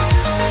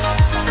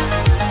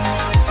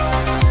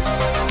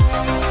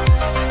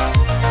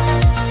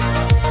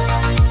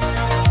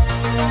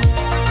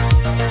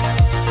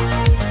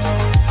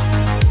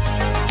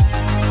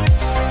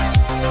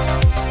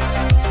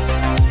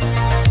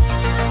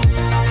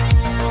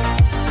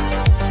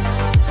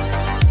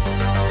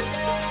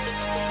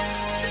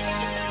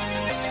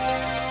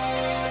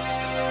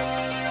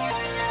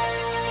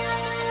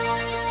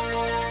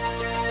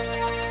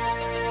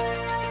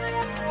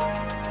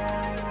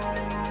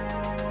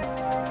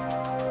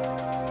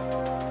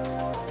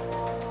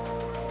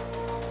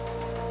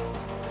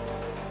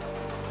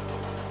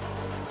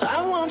 I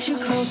want you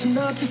close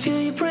enough to feel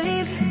you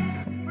breathe.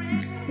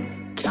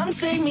 Come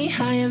take me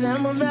higher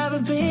than I've ever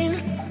been.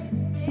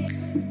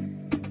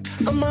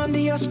 I'm under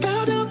your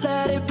spell, don't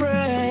let it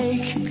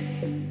break.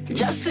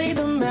 Just say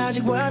the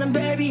magic word and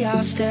baby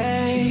I'll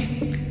stay.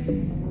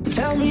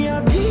 Tell me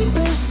your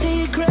deepest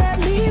secret,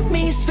 leave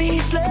me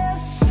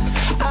speechless.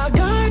 I'll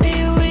guard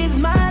it with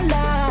my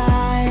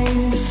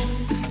life.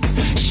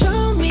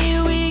 Show me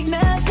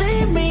weakness,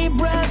 leave me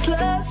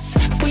breathless.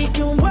 We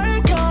can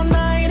work all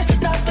night,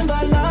 nothing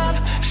but love,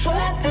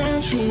 sweat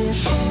and tears.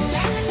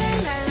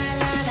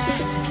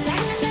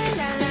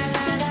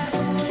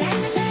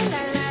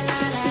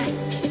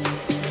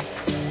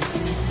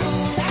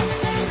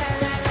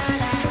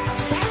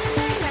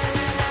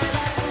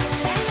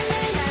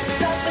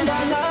 Nothing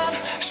but love,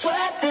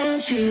 sweat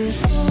and tears.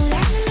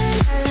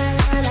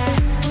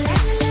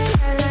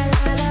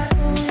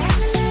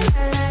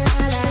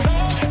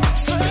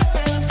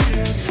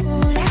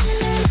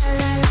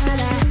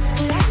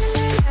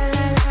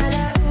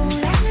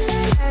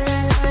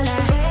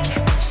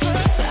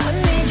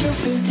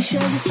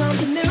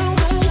 Something new.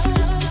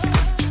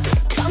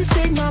 Come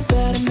take my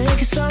bed and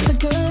make it something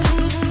good.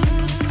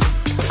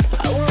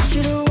 I want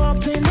you to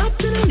open up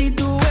and I lead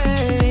the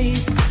way.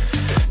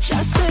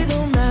 Just say the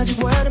magic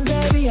word and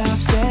baby I'll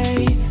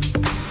stay.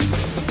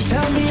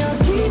 Tell me your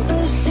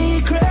deepest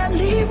secret.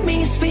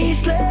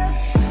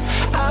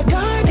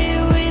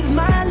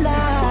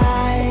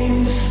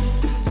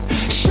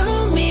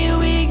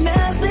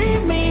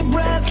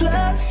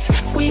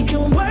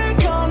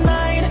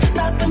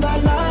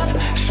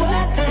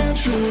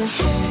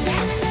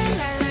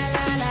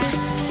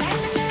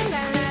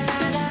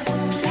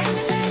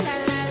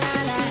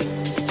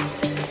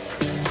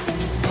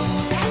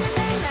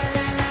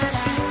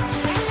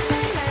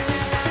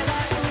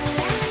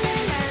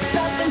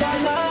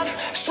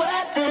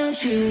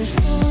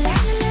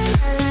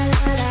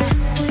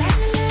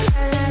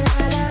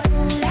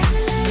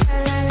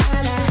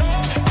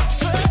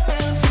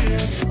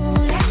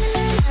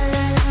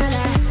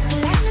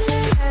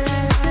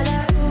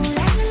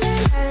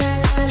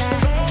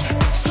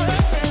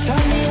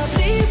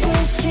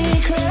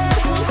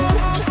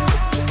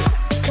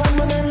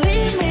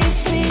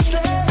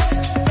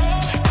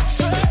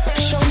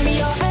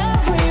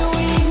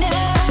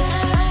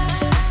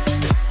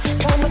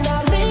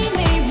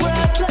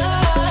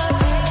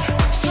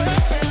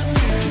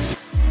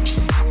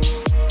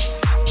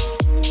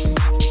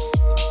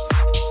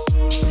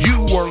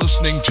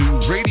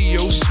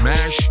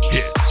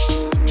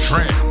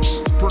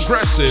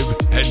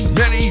 And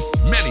many,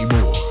 many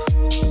more.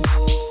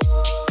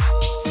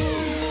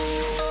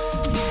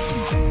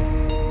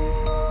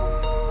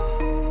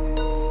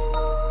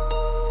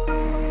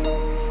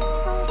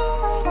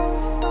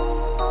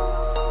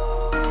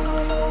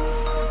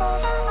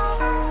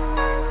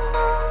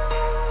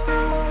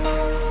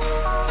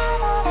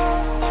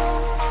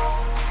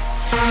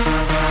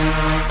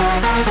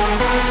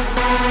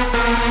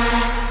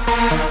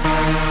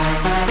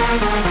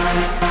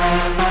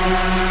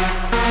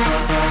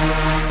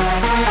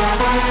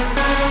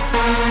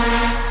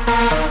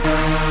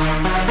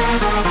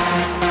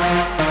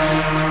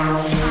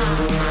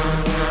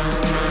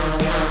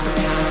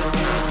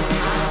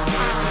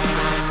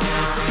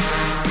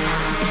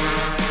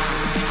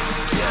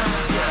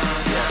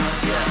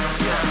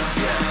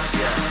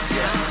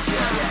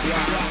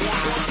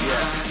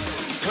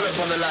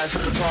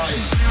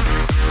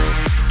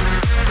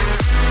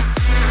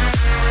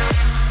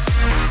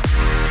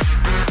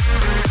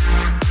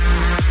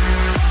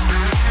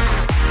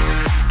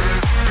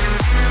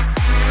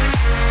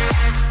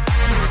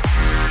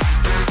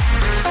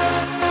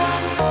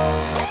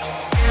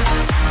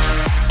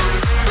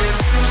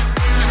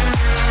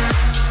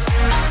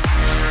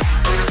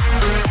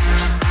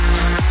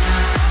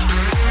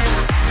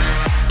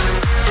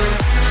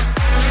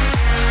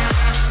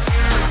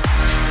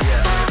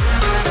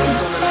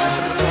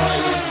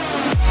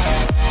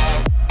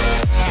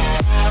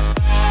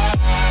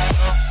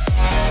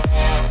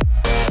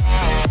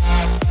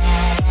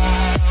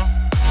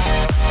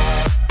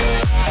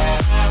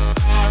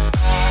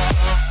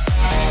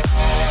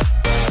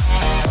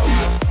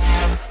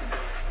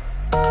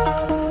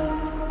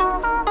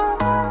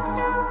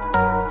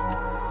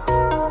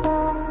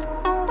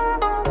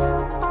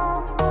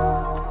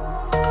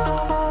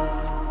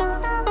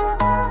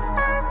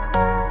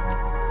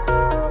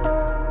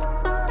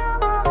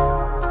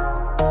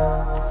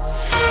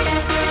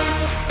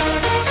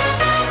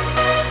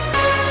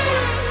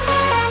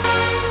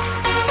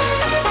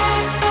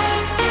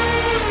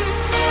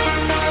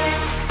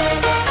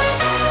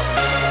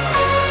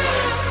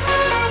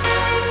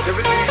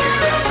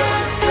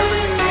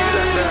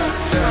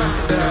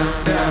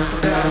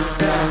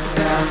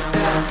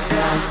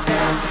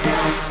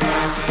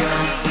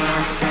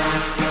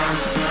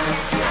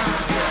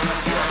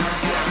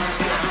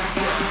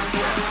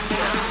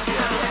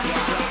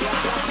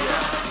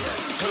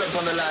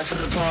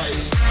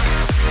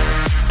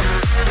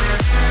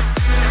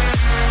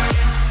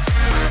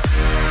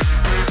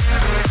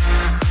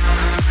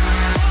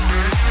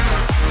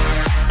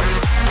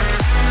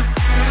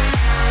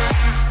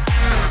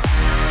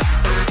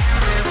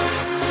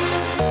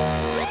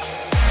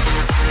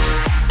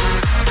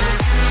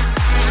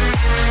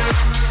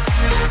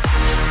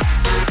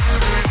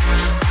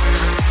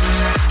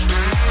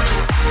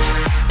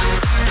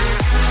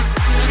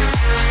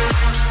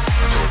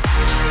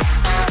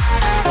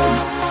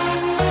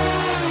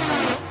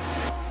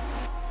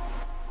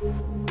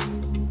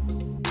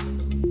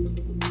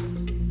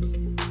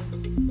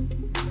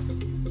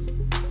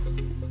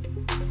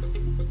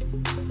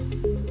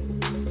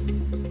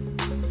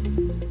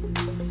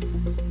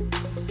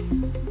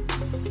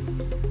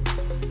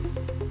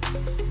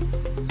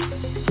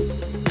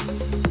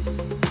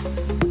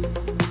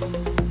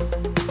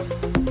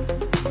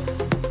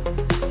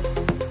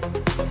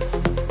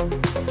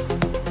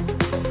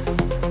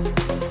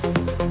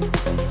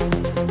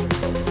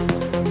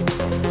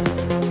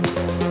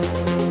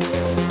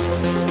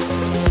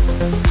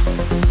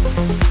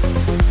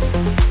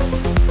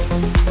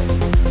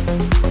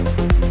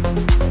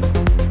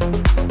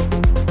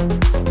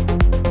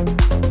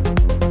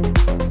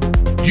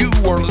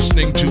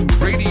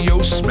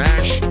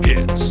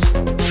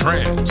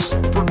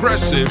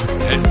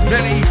 And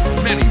many,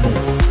 many more.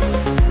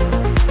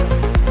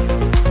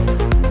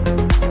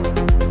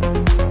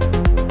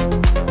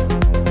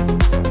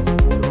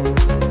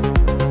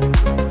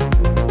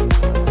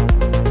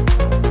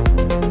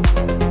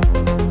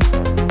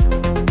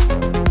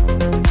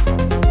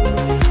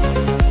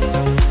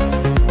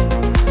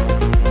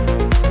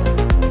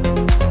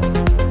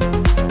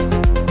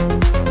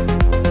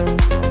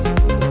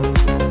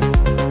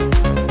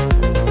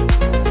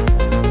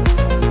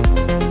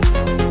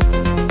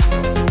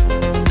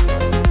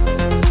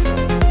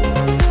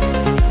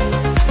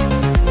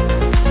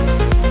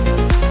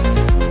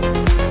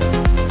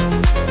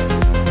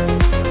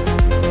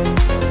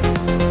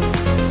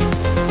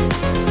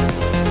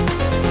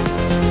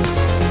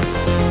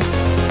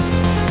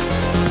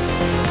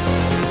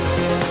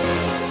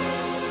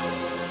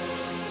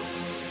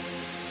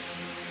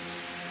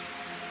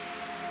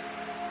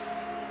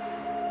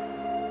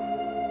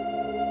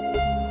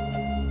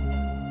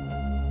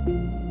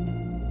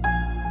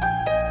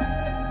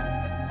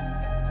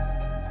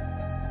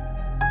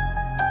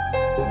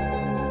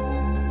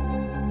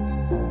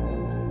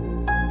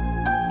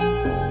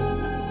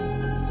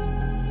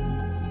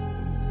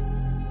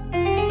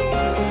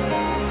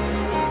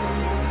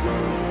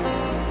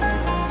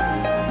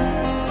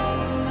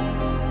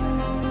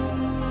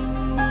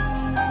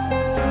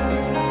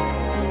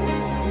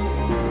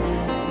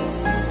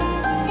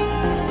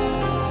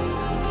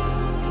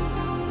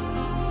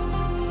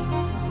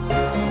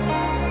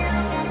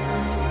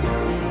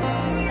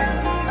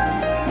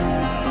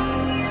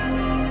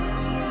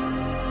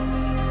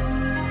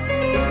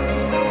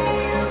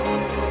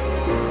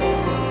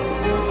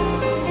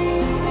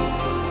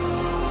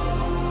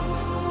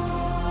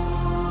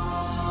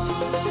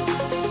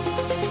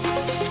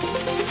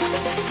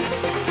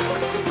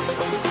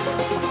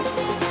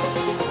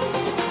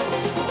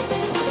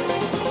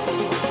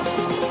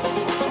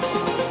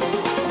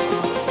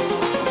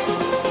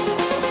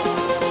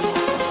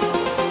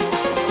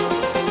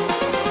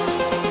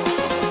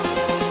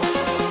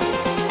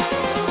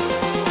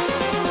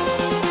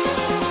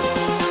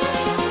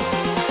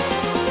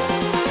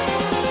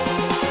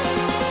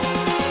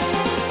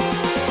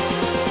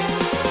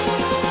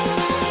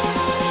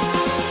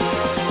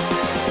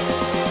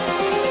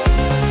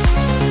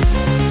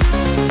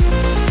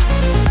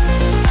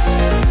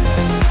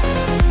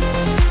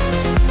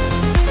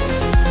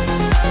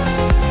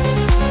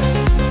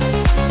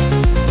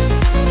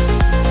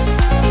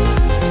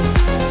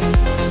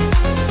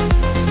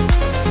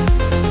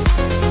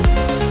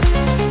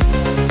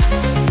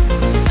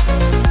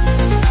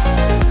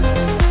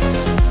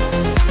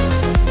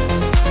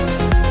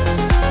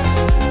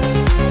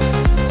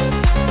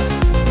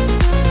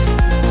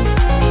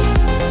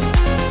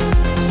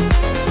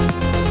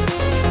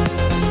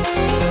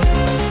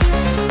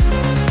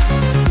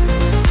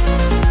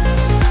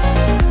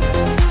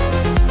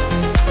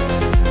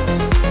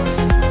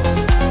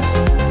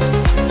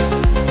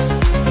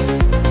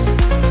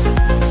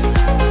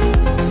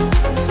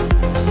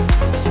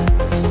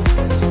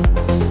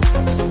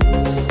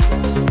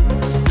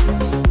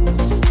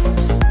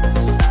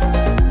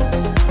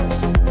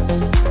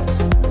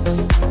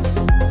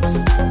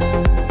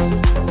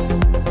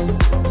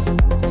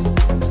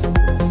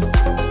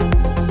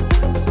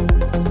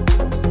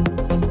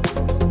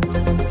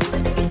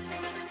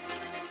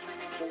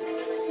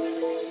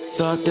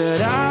 Thought that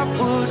I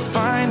would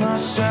find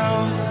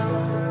myself,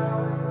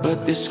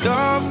 but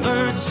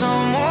discovered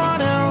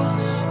someone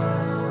else.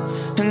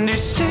 And they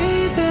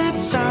say that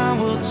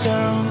time will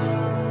tell,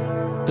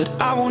 but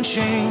I won't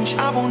change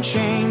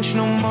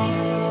no more.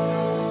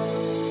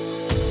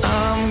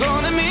 I'm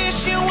gonna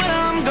miss you when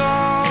I'm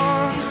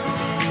gone,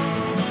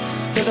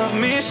 'cause I've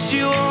missed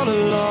you all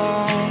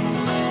along.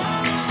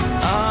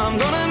 I'm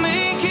gonna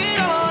make it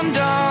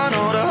undone,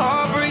 all the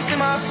heartbreaks in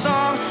my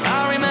song I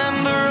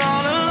remember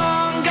all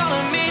along.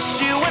 Gonna miss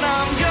you when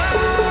I'm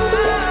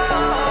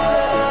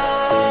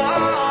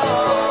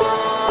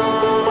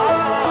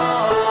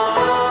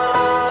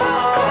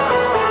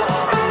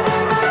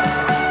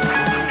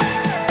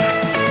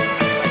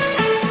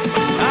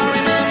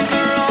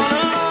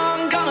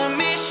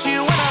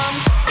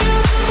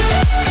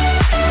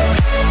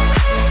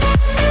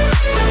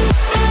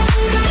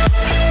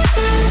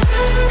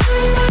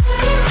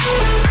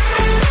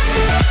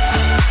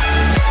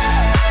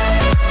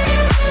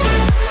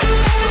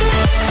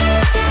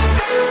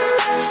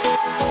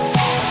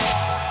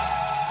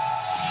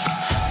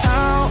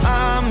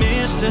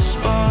the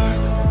spark,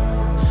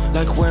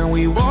 like when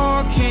we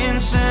walk in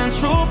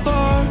Central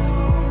Park.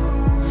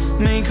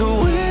 Make a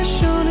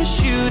wish on a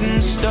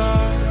shooting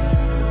star,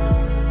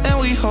 and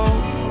we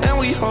hope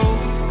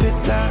it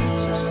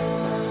lasts.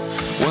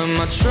 When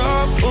my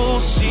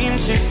troubles seem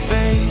to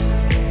fade,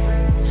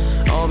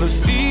 all the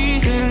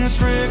feelings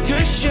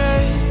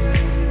ricochet,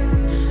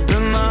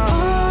 but my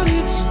heart,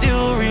 it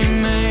still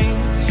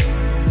remains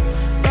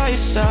by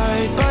your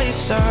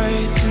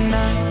side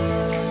tonight.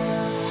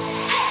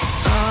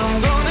 I'm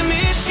gonna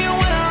miss you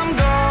when I'm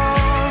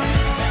gone,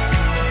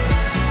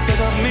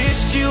 'cause I've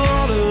missed you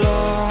all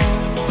along.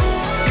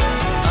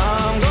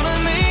 I'm gonna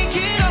make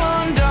it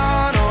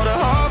undone, all the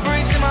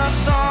heartbreaks in my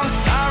song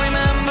I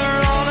remember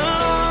all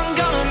along.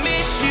 Gonna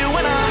miss you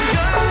when I'm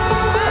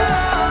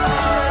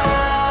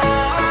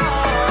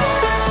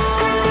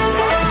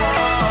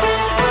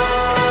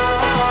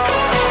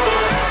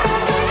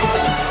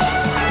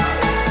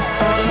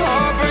all the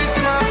heartbreaks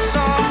in my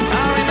song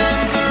I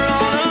remember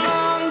all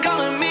along.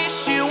 Gonna miss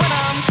you when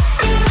I'm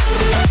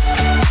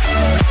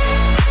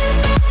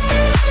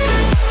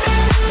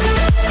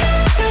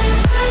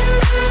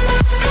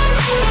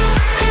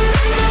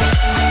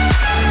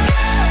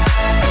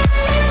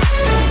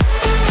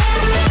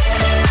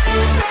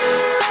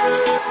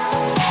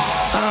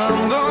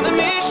gonna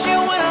miss you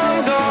when I'm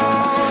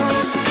gone,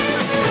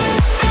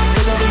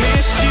 'cause I've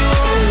missed you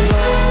all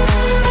along.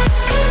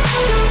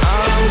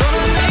 I'm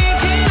gonna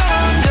make it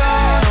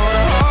undone, all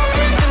the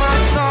heartbreaks in my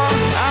song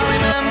I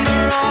remember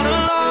all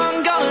along.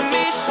 Gonna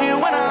miss you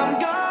when I'm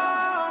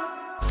gone.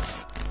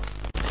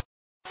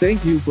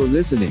 Thank you for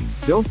listening.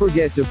 Don't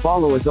forget to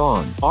follow us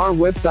on our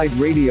website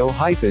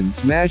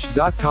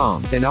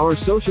radio-smash.com and our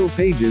social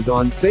pages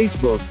on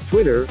Facebook,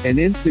 Twitter, and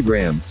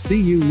Instagram. See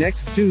you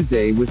next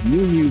Tuesday with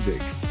new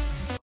music.